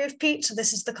category of peat. So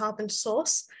this is the carbon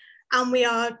source. And we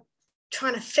are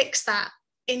trying to fix that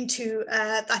into,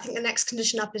 I think the next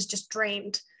condition up is just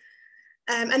drained.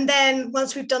 And then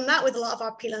once we've done that with a lot of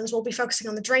our peatlands, we'll be focusing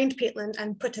on the drained peatland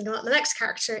and putting on the next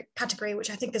category, which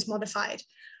I think is modified.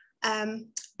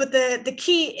 But the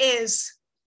key is,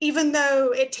 even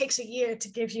though it takes a year to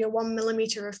give you 1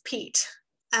 millimeter of peat,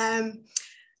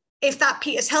 if that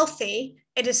peat is healthy,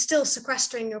 it is still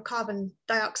sequestering your carbon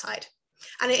dioxide.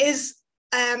 And it is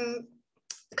kind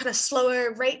of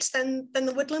slower rates than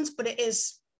the woodlands, but it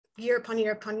is year upon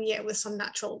year upon year with some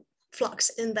natural flux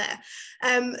in there.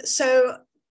 So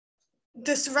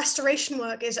this restoration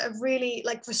work is a really,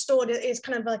 like, restored is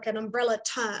kind of like an umbrella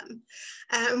term.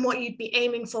 And what you'd be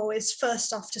aiming for is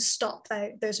first off to stop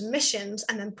those emissions,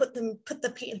 and then put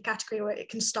the peat in a category where it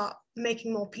can start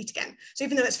making more peat again. So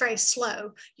even though it's very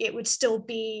slow, it would still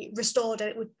be restored and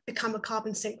it would become a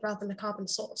carbon sink rather than a carbon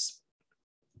source.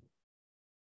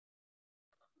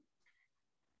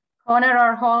 Connor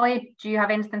or Holly, do you have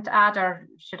anything to add, or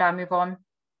should I move on?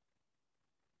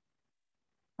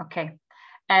 Okay.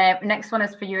 Next one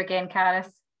is for you again, Carys.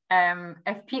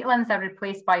 If peatlands are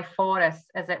replaced by forests,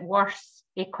 is it worse,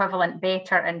 equivalent,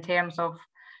 better in terms of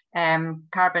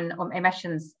carbon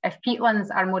emissions? If peatlands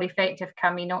are more effective,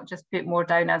 can we not just put more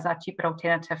down as a cheaper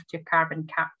alternative to carbon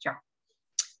capture?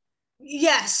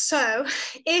 Yes, so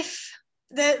if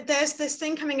there's this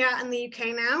thing coming out in the UK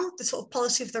now, the sort of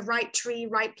policy of the right tree,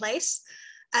 right place.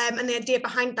 And the idea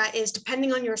behind that is,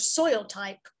 depending on your soil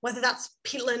type, whether that's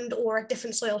peatland or a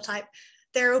different soil type,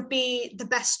 there will be the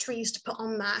best trees to put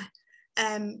on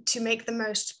there to make the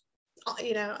most,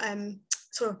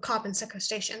 sort of carbon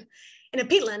sequestration. In a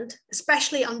peatland,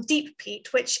 especially on deep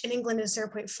peat, which in England is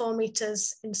 0.4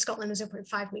 meters, in Scotland is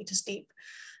 0.5 meters deep,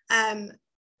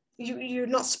 you're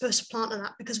not supposed to plant on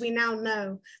that, because we now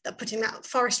know that putting that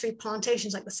forestry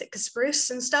plantations like the Sitka spruce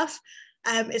and stuff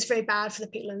is very bad for the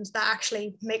peatlands. That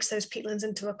actually makes those peatlands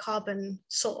into a carbon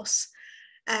source.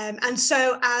 And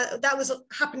so that was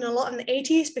happening a lot in the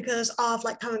 80s because of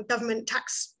like kind of government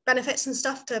tax benefits and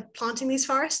stuff to planting these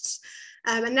forests.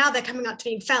 And now they're coming up to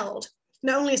being felled.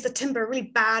 Not only is the timber really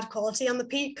bad quality on the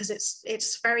peat because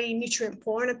it's very nutrient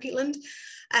poor in a peatland,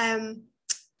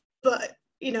 but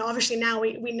obviously now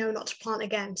we know not to plant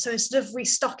again. So instead of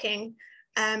restocking,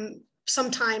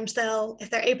 sometimes if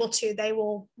they're able to, they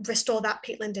will restore that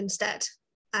peatland instead.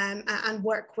 And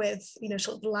work with,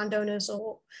 sort of the landowners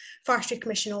or forestry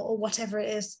commission or whatever it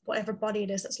is, whatever body it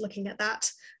is that's looking at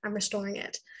that and restoring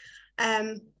it.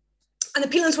 And the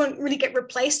peatlands won't really get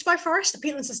replaced by forest. The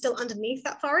peatlands are still underneath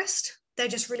that forest. they're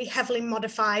just really heavily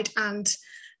modified and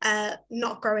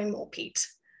not growing more peat.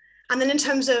 And then in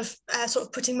terms of sort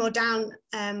of putting more down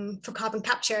for carbon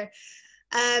capture,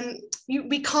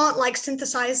 we can't like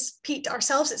synthesize peat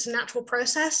ourselves. It's a natural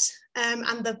process. And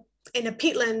in a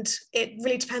peatland, it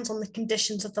really depends on the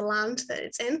conditions of the land that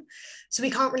it's in. So we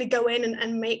can't really go in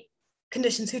and make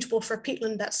conditions suitable for a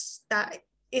peatland that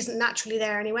isn't naturally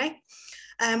there anyway.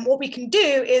 What we can do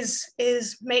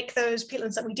is make those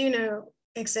peatlands that we do know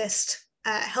exist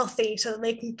healthy, so that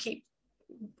they can keep,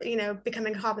 you know,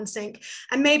 becoming a carbon sink,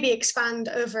 and maybe expand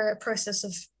over a process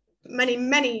of many,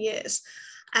 many years.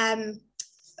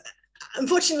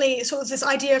 Unfortunately, sort of this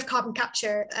idea of carbon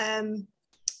capture,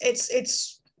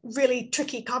 it's really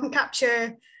tricky. Carbon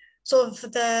capture, sort of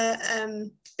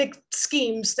the big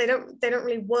schemes, they don't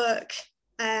really work,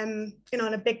 you know,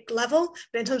 on a big level.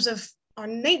 But in terms of our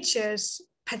nature's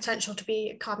potential to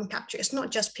be carbon capture, it's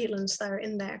not just peatlands that are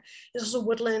in there. It's also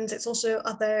woodlands. It's also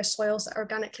other soils that are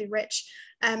organically rich.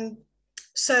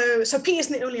 So peat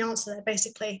isn't the only answer there,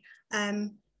 basically.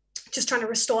 Just trying to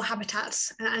restore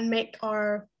habitats and make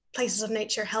our places of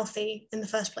nature healthy in the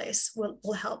first place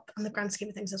will help on the grand scheme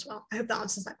of things as well. I hope that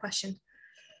answers that question.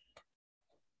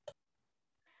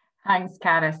 Thanks,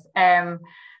 Carys.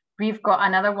 We've got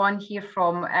another one here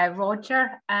from Roger,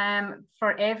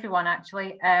 for everyone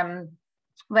actually.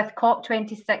 With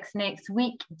COP26 next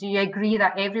week, do you agree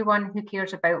that everyone who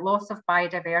cares about loss of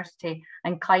biodiversity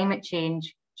and climate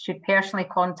change should personally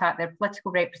contact their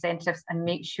political representatives and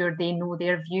make sure they know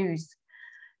their views?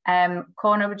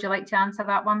 Connor, would you like to answer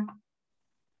that one?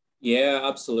 Yeah,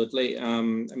 absolutely. I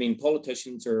mean,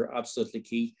 politicians are absolutely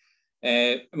key.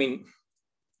 I mean,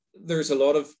 there's a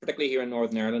lot of, particularly here in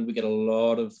Northern Ireland, we get a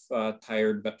lot of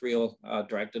tired vitriol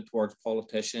directed towards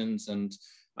politicians and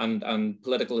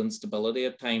political instability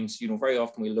at times. You know, very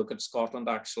often we look at Scotland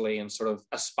actually and sort of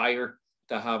aspire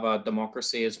to have a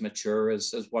democracy as mature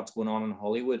as what's going on in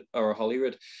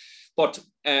Hollywood. But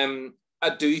I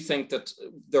do think that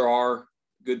there are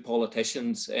good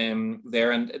politicians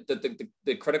there, and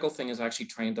the critical thing is actually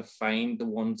trying to find the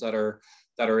ones that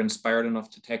are inspired enough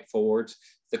to take forward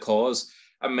the cause.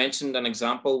 I mentioned an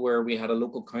example where we had a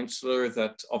local councillor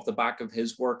that, off the back of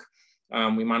his work,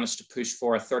 we managed to push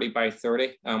for a 30 by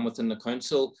 30 within the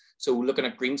council. So looking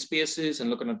at green spaces and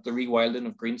looking at the rewilding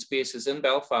of green spaces in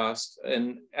Belfast,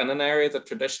 in an area that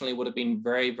traditionally would have been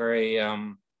very, very,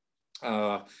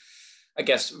 I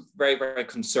guess, very, very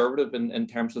conservative in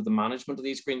terms of the management of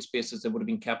these green spaces that would have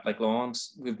been kept like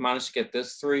lawns. We've managed to get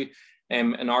this through.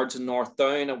 In Ardson North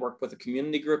Down, I worked with a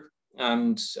community group,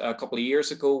 and a couple of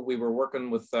years ago, we were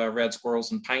working with red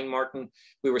squirrels in Pine Martin.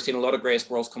 We were seeing a lot of grey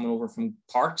squirrels coming over from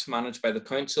parks managed by the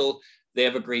council. They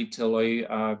have agreed to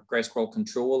allow grey squirrel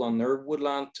control on their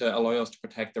woodland to allow us to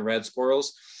protect the red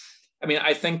squirrels. I mean,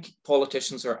 I think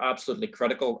politicians are absolutely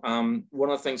critical. One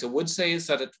of the things I would say is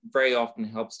that it very often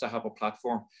helps to have a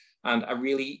platform. And a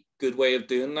really good way of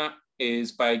doing that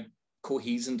is by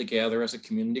cohesing together as a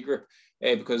community group,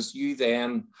 because you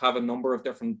then have a number of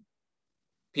different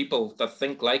people that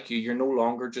think like you. You're no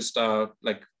longer just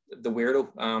like the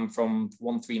weirdo from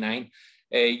 139.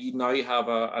 You now have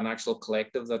an actual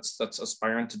collective that's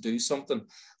aspiring to do something.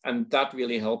 And that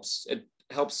really helps. It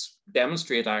helps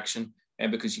demonstrate action.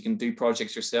 Because you can do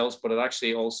projects yourselves, but it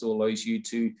actually also allows you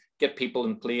to get people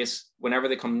in place. Whenever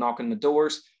they come knocking the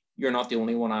doors, you're not the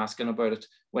only one asking about it.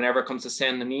 Whenever it comes to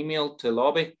send an email to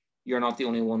lobby, you're not the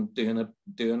only one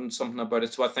doing something about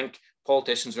it. So I think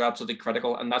politicians are absolutely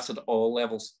critical, and that's at all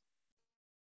levels.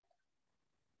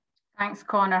 Thanks,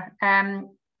 Connor.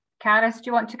 Carys, do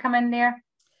you want to come in there?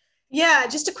 Yeah,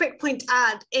 just a quick point to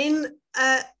add. In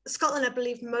Scotland, I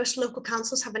believe most local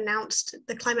councils have announced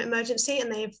the climate emergency,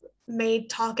 and they've made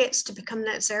targets to become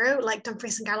net zero, like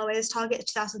Dumfries and Galloway's target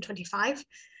 2025.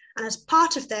 And as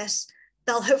part of this,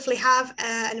 they'll hopefully have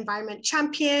an environment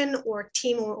champion or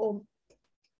team or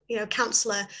you know,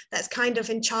 councillor that's kind of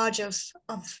in charge of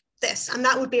this. And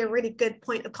that would be a really good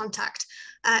point of contact.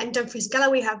 In Dumfries and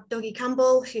Galloway, we have Dougie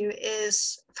Campbell, who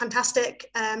is fantastic.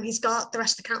 He's got the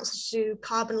rest of the council to do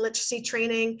carbon literacy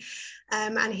training,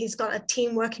 and he's got a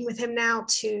team working with him now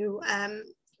to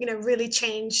you know, really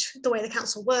change the way the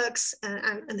council works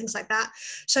and things like that.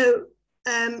 So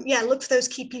yeah, look for those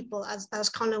key people, as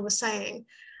Connor was saying.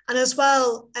 And as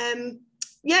well,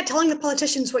 yeah, telling the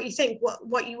politicians what you think,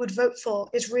 what you would vote for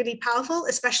is really powerful,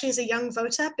 especially as a young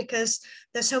voter, because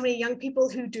there's so many young people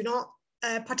who do not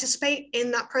participate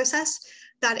in that process,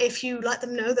 that if you let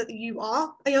them know that you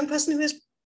are a young person who is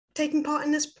taking part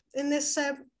in this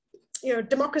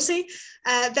democracy,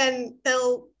 then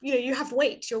they'll, you have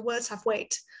weight, your words have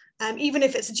weight. Even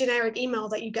if it's a generic email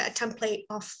that you get a template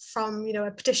off from,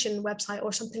 a petition website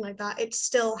or something like that, it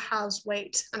still has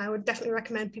weight. And I would definitely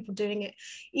recommend people doing it,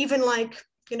 even like,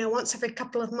 once every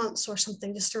couple of months or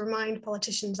something, just to remind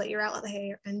politicians that you're out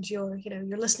there and you're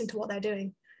listening to what they're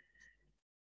doing.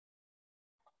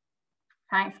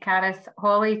 Thanks, Carys.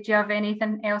 Holly, do you have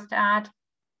anything else to add?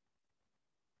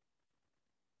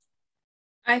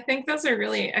 I think those are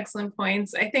really excellent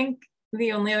points. I think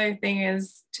the only other thing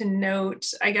is to note,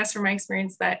 I guess from my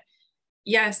experience, that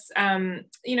yes,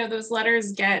 those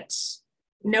letters get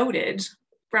noted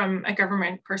from a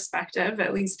government perspective,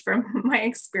 at least from my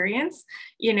experience.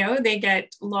 They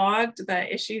get logged,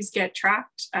 the issues get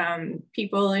tracked,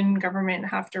 people in government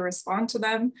have to respond to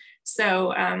them.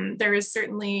 So there is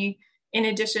certainly, in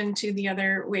addition to the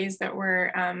other ways that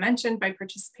were mentioned, by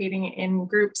participating in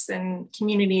groups and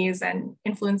communities and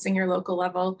influencing your local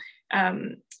level,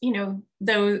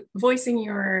 though voicing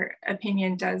your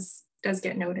opinion does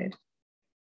get noted.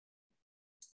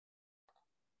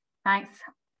 Thanks,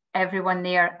 everyone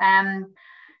there.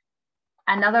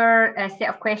 Another set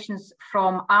of questions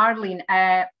from Arlene.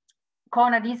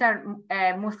 Connor, these are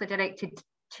mostly directed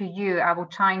to you. I will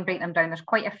try and break them down. There's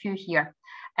quite a few here.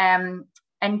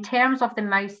 In terms of the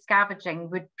mouse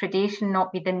scavenging, would predation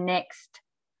not be the next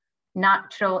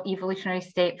natural evolutionary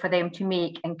step for them to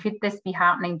make? And could this be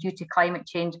happening due to climate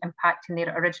change impacting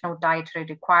their original dietary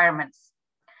requirements?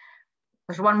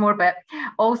 There's one more bit.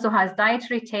 Also, has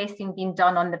dietary testing been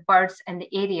done on the birds in the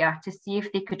area to see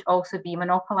if they could also be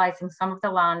monopolising some of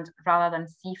the land rather than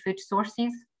seafood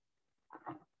sources?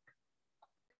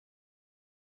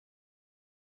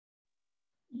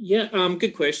 Yeah,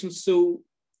 good question. So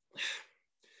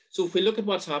if we look at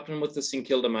what's happening with the St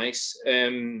Kilda mice,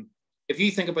 if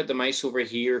you think about the mice over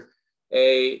here,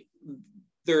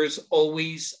 there's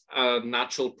always a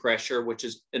natural pressure which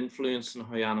is influencing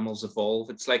how animals evolve.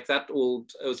 It's like it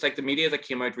was like the media that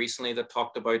came out recently that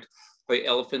talked about how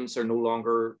elephants are no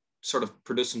longer sort of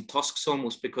producing tusks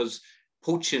almost because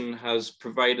poaching has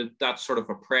provided that sort of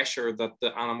a pressure that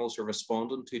the animals are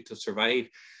responding to survive.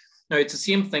 Now, it's the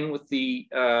same thing with the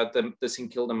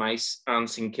St Kilda mice and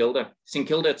St Kilda. St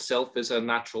Kilda itself is a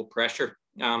natural pressure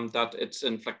that it's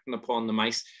inflicting upon the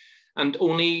mice, and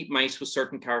only mice with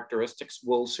certain characteristics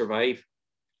will survive.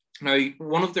 Now,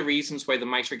 one of the reasons why the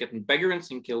mice are getting bigger in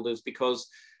St Kilda is because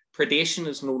predation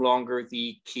is no longer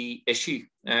the key issue.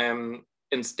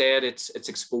 Instead, it's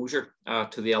exposure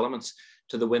to the elements,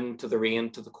 to the wind, to the rain,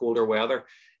 to the colder weather.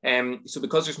 So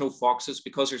because there's no foxes,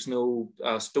 because there's no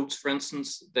stoats, for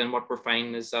instance, then what we're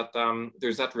finding is that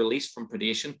there's that release from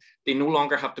predation. They no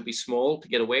longer have to be small to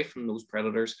get away from those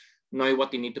predators. Now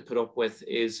what they need to put up with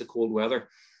is the cold weather.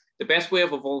 The best way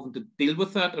of evolving to deal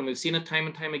with that, and we've seen it time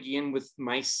and time again with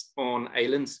mice on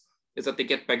islands, is that they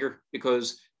get bigger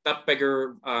because that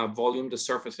bigger volume to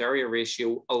surface area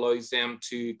ratio allows them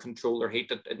to control their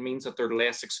heat. It means that they're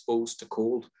less exposed to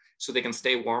cold, so they can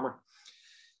stay warmer.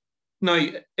 Now,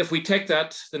 if we take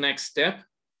that the next step,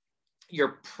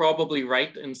 you're probably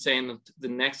right in saying that the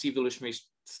next evolutionary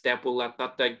step will let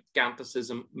that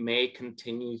giganticism may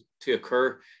continue to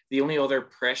occur. The only other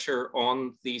pressure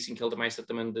on the St Kilda mice at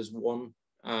the moment is one,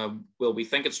 well, we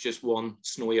think it's just one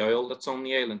snowy owl that's on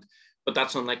the island, but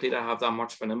that's unlikely to have that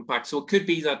much of an impact. So it could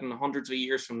be that in hundreds of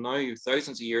years from now,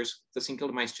 thousands of years, the St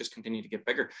Kilda mice just continue to get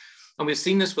bigger. And we've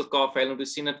seen this with Gough Island, we've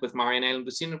seen it with Marion Island,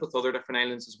 we've seen it with other different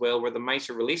islands as well, where the mice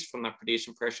are released from that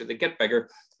predation pressure, they get bigger,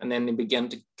 and then they begin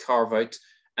to carve out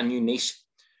a new niche.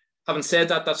 Having said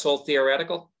that, that's all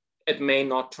theoretical. It may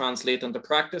not translate into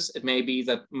practice. It may be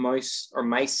that mice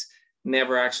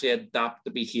never actually adapt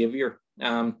the behavior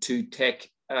to take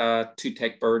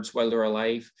birds while they're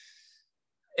alive.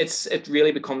 It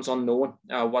really becomes unknown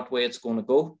what way it's going to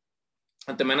go.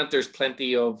 At the minute, there's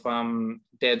plenty of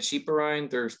dead sheep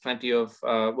around. There's plenty of,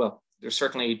 well, there's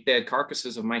certainly dead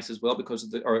carcasses of mice as well because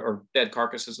of the, or dead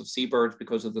carcasses of seabirds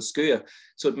because of the skua.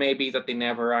 So it may be that they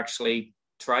never actually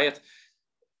try it.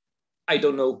 I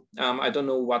don't know. I don't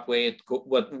know what way it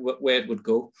would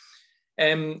go.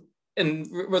 And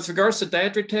with regards to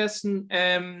dietary testing,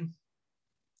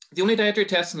 the only dietary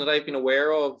testing that I've been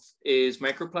aware of is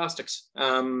microplastics.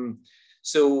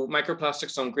 So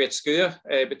microplastics on great skua,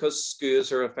 because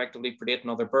skuas are effectively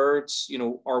predating other birds. You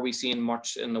know, are we seeing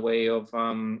much in the way of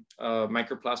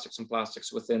microplastics and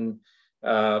plastics within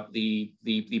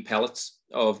the pellets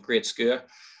of great skua?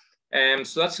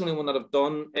 So that's the only one that I've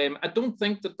done. I don't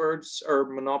think that birds are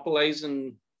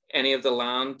monopolizing any of the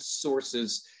land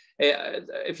sources.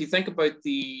 If you think about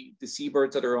the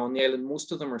seabirds that are on the island,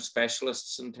 most of them are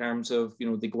specialists in terms of, you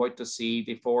know, they go out to sea,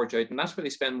 they forage out, and that's where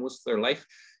they spend most of their life.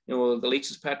 You know, the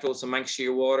leeches, petrels, the Manx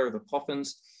shearwater, the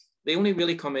puffins, they only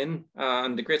really come in,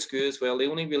 and the great screw as well, they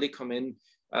only really come in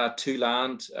to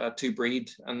land, to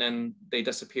breed, and then they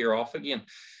disappear off again.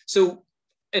 So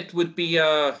it would be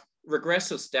a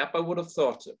regressive step, I would have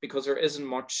thought, because there isn't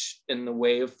much in the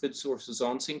way of food sources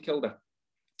on St Kilda.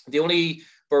 The only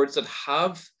birds that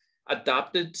have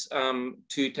adapted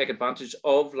to take advantage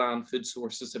of land food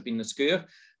sources have been the skua.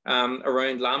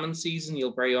 Around lambing season,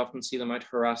 you'll very often see them out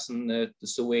harassing the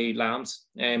soy lambs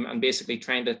and basically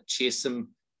trying to chase them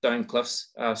down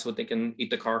cliffs so that they can eat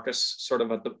the carcass sort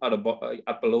of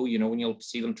at below, you know, and you'll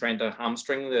see them trying to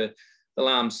hamstring the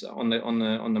lambs on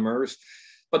the moors.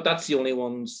 But that's the only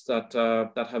ones that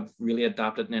that have really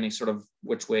adapted in any sort of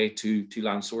which way to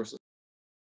land sources.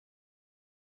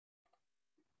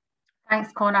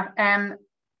 Thanks, Connor.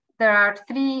 There are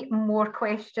 3 more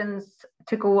questions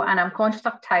to go, and I'm conscious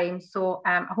of time, so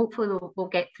hopefully we'll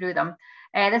get through them.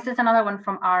 This is another one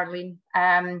from Arlene,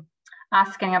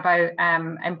 asking about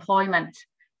employment,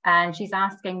 and she's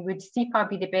asking, would SEPA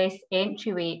be the best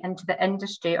entryway into the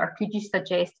industry, or could you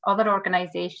suggest other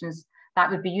organisations that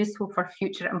would be useful for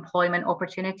future employment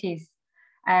opportunities?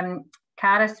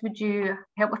 Carys, would you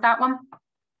help with that one?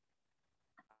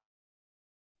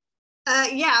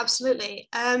 Yeah, absolutely.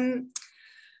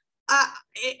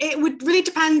 It would really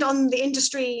depend on the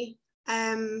industry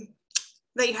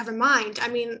that you have in mind. I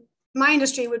mean, my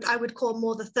industry I would call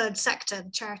more the third sector,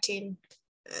 the charity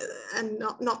and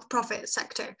not the profit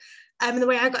sector. And the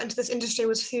way I got into this industry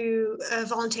was through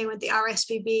volunteering with the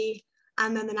RSPB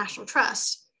and then the National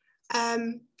Trust.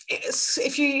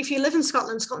 If you live in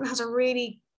Scotland, Scotland has a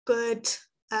really good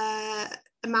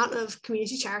amount of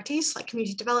community charities, like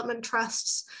community development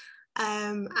trusts,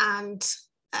 and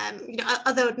you know,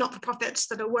 other not-for-profits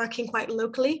that are working quite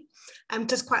locally.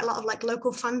 There's quite a lot of like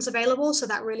local funds available, so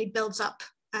that really builds up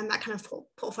that kind of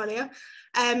portfolio.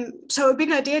 So it would be a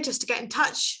good idea just to get in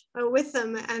touch with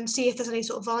them and see if there's any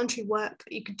sort of voluntary work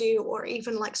that you could do, or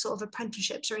even like sort of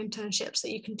apprenticeships or internships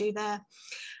that you can do there.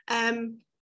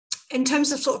 In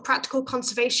terms of sort of practical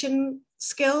conservation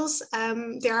skills,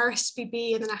 the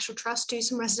RSPB and the National Trust do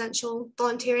some residential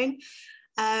volunteering,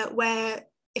 where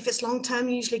if it's long term,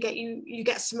 you usually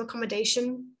get some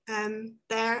accommodation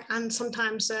there, and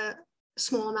sometimes a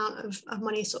small amount of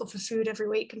money sort of for food every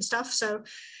week and stuff. So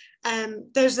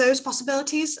there's those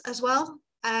possibilities as well.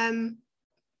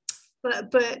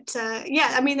 But yeah,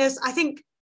 I mean, I think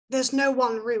there's no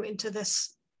one route into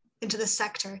this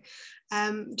sector.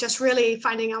 Just really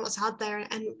finding out what's out there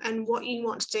and what you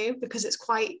want to do, because it's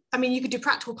quite, I mean, you could do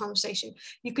practical conversation,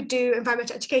 you could do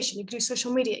environmental education, you could do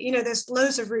social media, you know, there's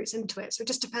loads of routes into it. So it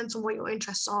just depends on what your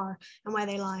interests are and where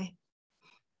they lie.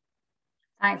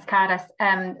 Thanks, Carys.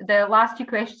 The last 2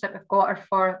 questions that we've got are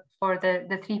for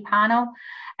the 3 panel.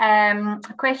 A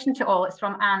question to all, it's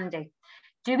from Andy.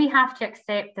 Do we have to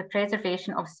accept the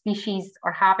preservation of species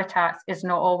or habitats is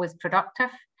not always productive?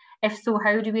 If so,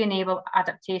 how do we enable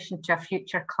adaptation to a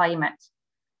future climate?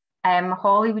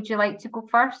 Holly, would you like to go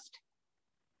first?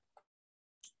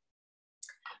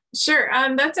 Sure,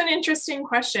 that's an interesting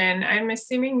question. I'm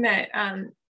assuming that,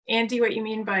 Andy, what you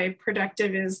mean by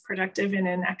productive is productive in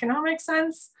an economic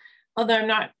sense, although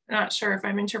I'm not sure if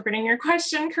I'm interpreting your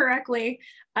question correctly.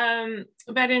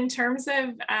 But in terms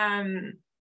of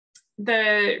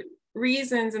the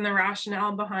reasons and the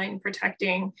rationale behind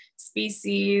protecting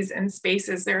species and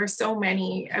spaces, there are so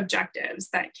many objectives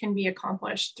that can be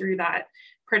accomplished through that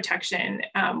protection,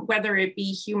 whether it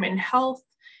be human health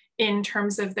in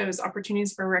terms of those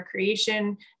opportunities for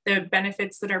recreation, the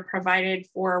benefits that are provided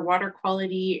for water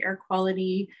quality, air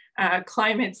quality,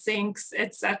 climate sinks,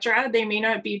 etc. They may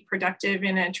not be productive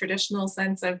in a traditional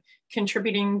sense of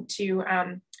contributing to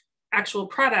actual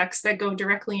products that go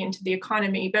directly into the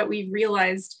economy, but we've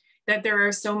realized that there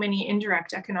are so many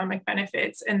indirect economic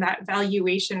benefits, and that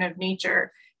valuation of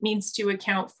nature needs to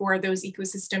account for those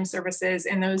ecosystem services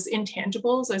and those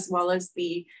intangibles, as well as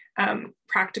the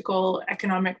practical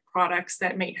economic products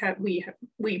that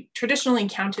we traditionally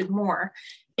counted more.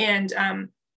 And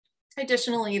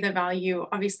additionally, the value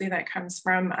obviously that comes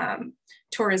from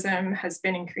tourism has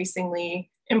been increasingly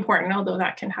important, although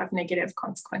that can have negative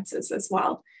consequences as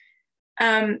well.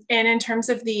 And in terms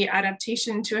of the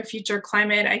adaptation to a future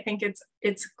climate, I think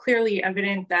it's clearly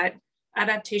evident that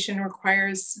adaptation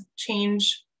requires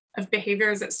change of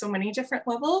behaviors at so many different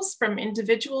levels, from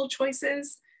individual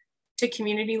choices to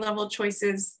community level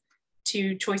choices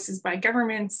to choices by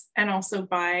governments and also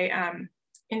by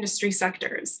industry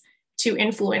sectors to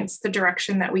influence the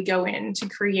direction that we go in, to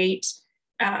create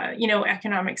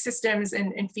economic systems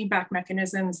and feedback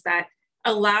mechanisms that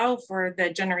allow for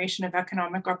the generation of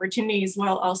economic opportunities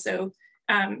while also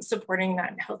supporting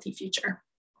that healthy future.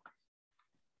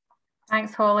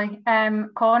 Thanks, Holly.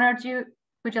 Connor,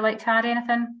 would you like to add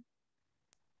anything?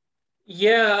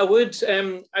 Yeah, I would.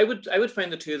 I would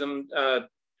find the two of them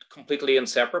completely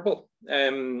inseparable. I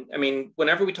mean,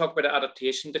 whenever we talk about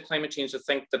adaptation to climate change, I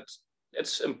think that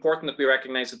it's important that we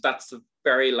recognize that that's the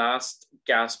very last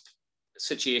gasp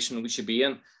situation we should be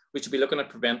in. We should be looking at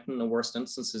preventing the worst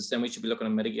instances, then we should be looking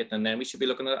at mitigating, and then we should be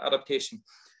looking at adaptation.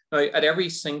 Now, at every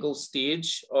single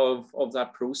stage of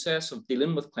that process of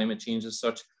dealing with climate change as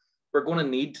such, we're going to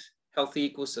need healthy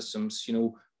ecosystems,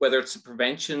 whether it's the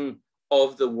prevention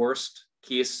of the worst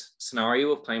case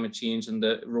scenario of climate change and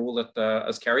the role that,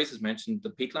 as Carys has mentioned, the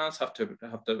peatlands have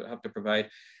to provide.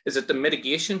 Is it the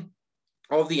mitigation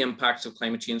of the impacts of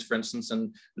climate change, for instance,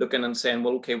 and looking and saying,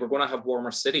 well, okay, we're going to have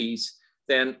warmer cities,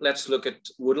 then let's look at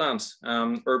woodlands,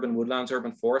 urban woodlands,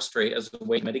 urban forestry as a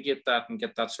way to mitigate that and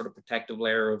get that sort of protective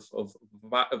layer of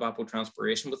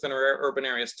evapotranspiration within our urban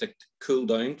areas to cool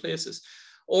down places.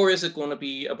 Or is it going to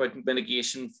be about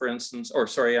mitigation, for instance,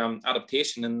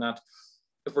 adaptation, in that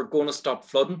if we're going to stop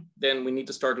flooding, then we need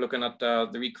to start looking at the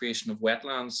recreation of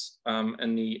wetlands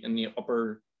in the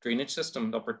upper drainage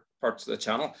system, the upper parts of the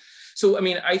channel. So, I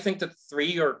mean, I think that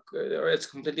it's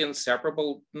completely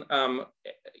inseparable,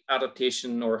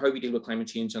 adaptation, or how we deal with climate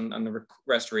change and the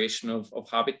restoration of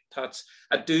habitats.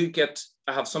 I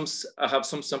have some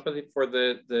sympathy for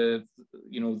the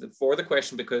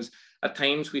question, because at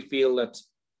times we feel that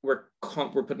we're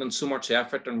putting in so much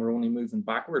effort and we're only moving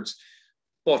backwards.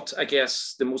 But I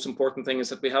guess the most important thing is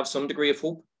that we have some degree of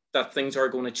hope that things are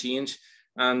going to change,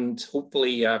 and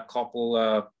hopefully COP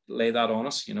will lay that on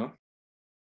us,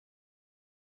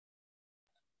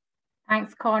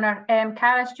 Thanks, Connor.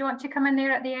 Carys, do you want to come in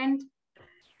there at the end?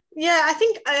 Yeah, I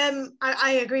think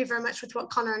I agree very much with what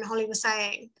Connor and Holly were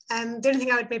saying. The only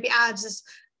thing I would maybe add is,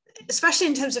 especially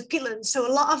in terms of peatlands, so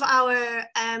a lot of our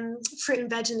fruit and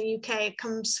veg in the UK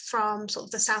comes from sort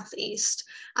of the southeast,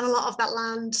 and a lot of that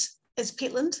land is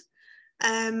peatland,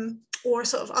 or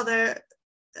sort of other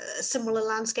similar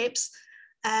landscapes.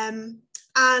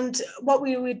 And what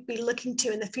we would be looking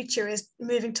to in the future is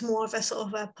moving to more of a sort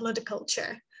of a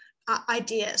polyculture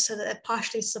idea, so that they're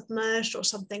partially submerged or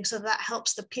something, so that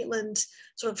helps the peatland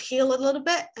sort of heal a little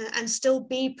bit and still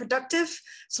be productive.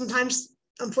 Sometimes,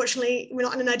 unfortunately, we're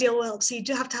not in an ideal world, so you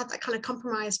do have to have that kind of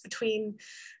compromise between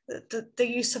the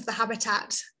use of the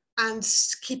habitat and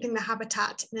keeping the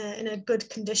habitat in a good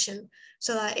condition,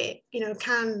 so that it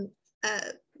can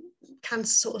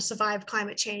sort of survive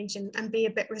climate change and be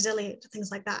a bit resilient to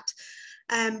things like that.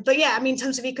 But yeah, I mean, in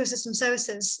terms of ecosystem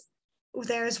services,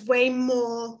 there is way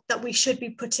more that we should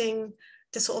be putting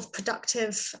the sort of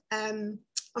productive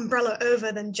umbrella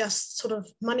over than just sort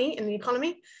of money in the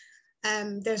economy.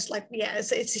 There's like, yeah,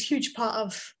 it's a huge part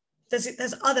of,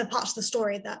 there's other parts of the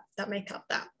story that make up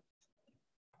that.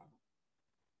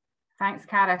 Thanks,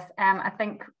 Carys. I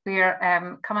think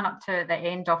we're coming up to the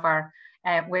end of our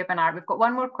webinar. We've got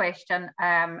one more question,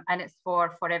 and it's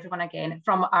for everyone again,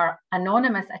 from our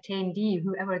anonymous attendee,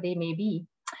 whoever they may be.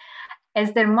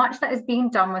 Is there much that is being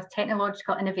done with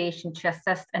technological innovation to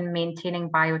assist in maintaining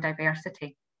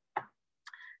biodiversity?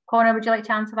 Connor, would you like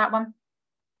to answer that one?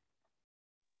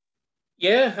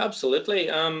 Yeah,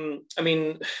 absolutely. I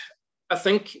mean, I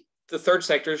think the third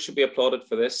sector should be applauded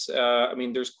for this. I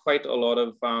mean, there's quite a lot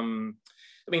of, I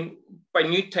mean, by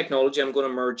new technology, I'm going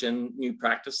to merge in new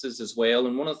practices as well.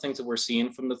 And one of the things that we're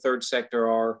seeing from the third sector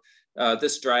are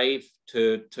this drive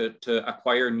to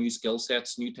acquire new skill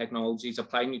sets, new technologies,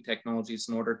 apply new technologies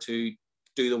in order to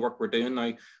do the work we're doing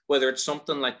now, whether it's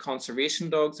something like conservation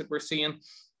dogs that we're seeing,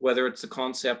 whether it's the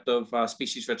concept of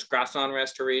species-rich grassland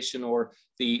restoration, or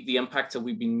the impacts that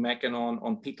we've been making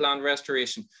on peatland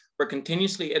restoration. We're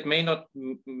continuously, it may not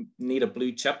need a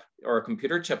blue chip or a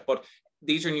computer chip, but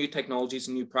these are new technologies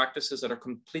and new practices that are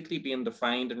completely being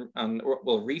defined and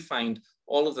refined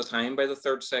all of the time by the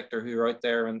third sector, who are out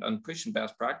there and pushing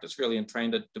best practice really and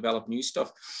trying to develop new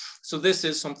stuff. So this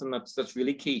is something that's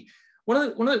really key. One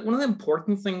of the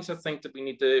important things I think that we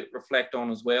need to reflect on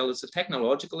as well is the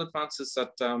technological advances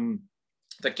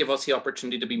that give us the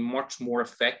opportunity to be much more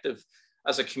effective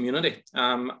as a community.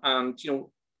 And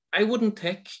I wouldn't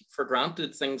take for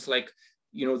granted things like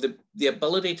the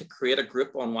ability to create a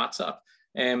group on WhatsApp.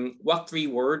 What 3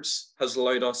 words has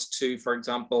allowed us to, for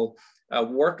example,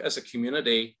 work as a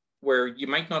community where you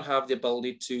might not have the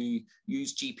ability to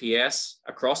use GPS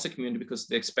across the community because of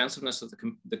the expensiveness of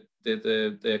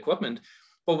the equipment,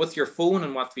 But with your phone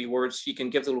and what 3 words, you can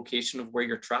give the location of where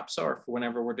your traps are for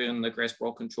whenever we're doing the grey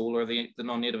squirrel control or the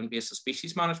non-native invasive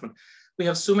species management. We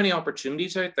have so many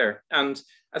opportunities out there. And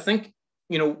I think,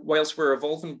 you know, whilst we're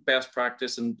evolving best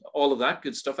practice and all of that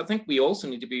good stuff, I think we also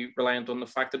need to be reliant on the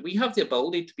fact that we have the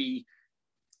ability to be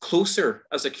closer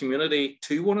as a community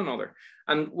to one another.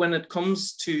 And when it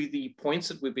comes to the points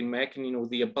that we've been making, you know,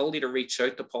 the ability to reach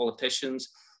out to politicians,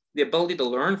 the ability to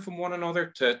learn from one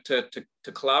another, to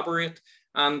collaborate,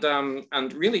 and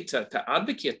really to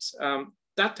advocate,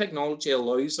 that technology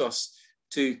allows us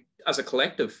to, as a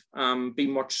collective, be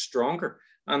much stronger.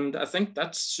 And I think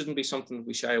that shouldn't be something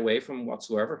we shy away from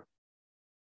whatsoever.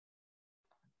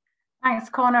 Thanks,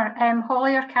 Connor.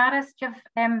 Holly or Carys, do you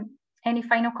have any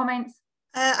final comments?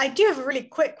 I do have a really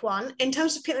quick one. In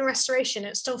terms of peatland restoration,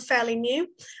 it's still fairly new,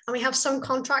 and we have some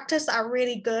contractors that are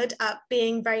really good at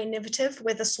being very innovative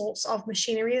with the sorts of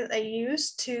machinery that they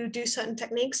use to do certain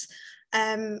techniques.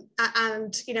 And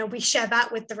you know, we share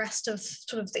that with the rest of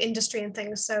sort of the industry and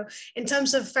things. So in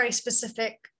terms of very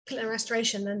specific peatland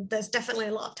restoration, then there's definitely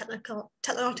a lot of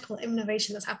technological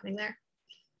innovation that's happening there.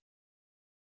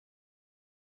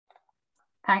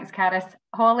 Thanks, Carys.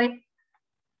 Holly?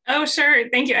 Oh, sure.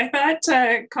 Thank you. I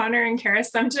thought Connor and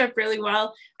Carys summed it up really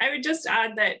well. I would just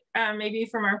add that maybe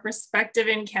from our perspective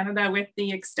in Canada, with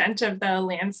the extent of the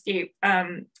landscape,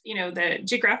 you know, the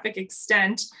geographic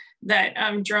extent, that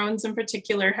drones in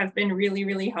particular have been really,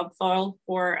 really helpful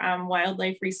for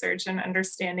wildlife research and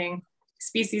understanding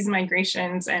species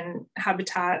migrations and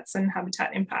habitat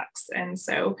impacts. And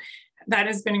so that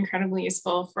has been incredibly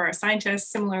useful for our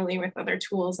scientists, similarly with other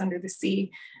tools under the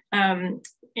sea, in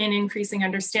increasing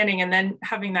understanding, and then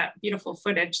having that beautiful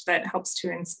footage that helps to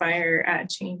inspire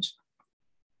change.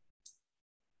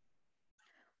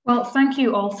 Well, thank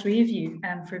you all 3 of you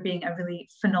for being a really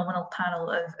phenomenal panel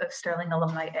of Stirling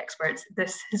alumni experts.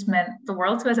 This has meant the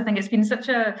world to us. I think it's been such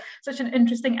an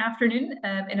interesting afternoon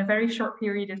in a very short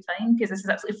period of time, because this has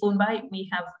absolutely flown by. We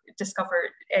have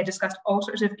discussed all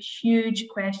sorts of huge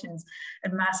questions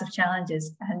and massive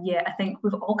challenges. And yeah, I think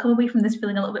we've all come away from this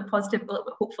feeling a little bit positive, a little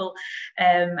bit hopeful.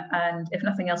 And if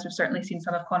nothing else, we've certainly seen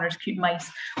some of Connor's cute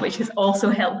mice, which has also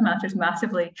helped matters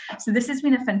massively. So this has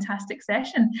been a fantastic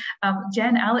session.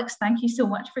 Jen, Alex, thank you so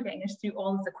much for getting us through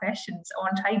all of the questions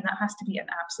on time. That has to be an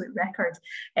absolute record.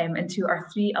 And to our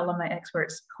 3 alumni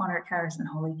experts, Connor, Carys and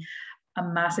Holly, a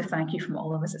massive thank you from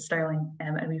all of us at Stirling.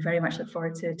 And we very much look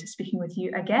forward to speaking with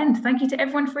you again. Thank you to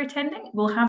everyone for attending. We'll have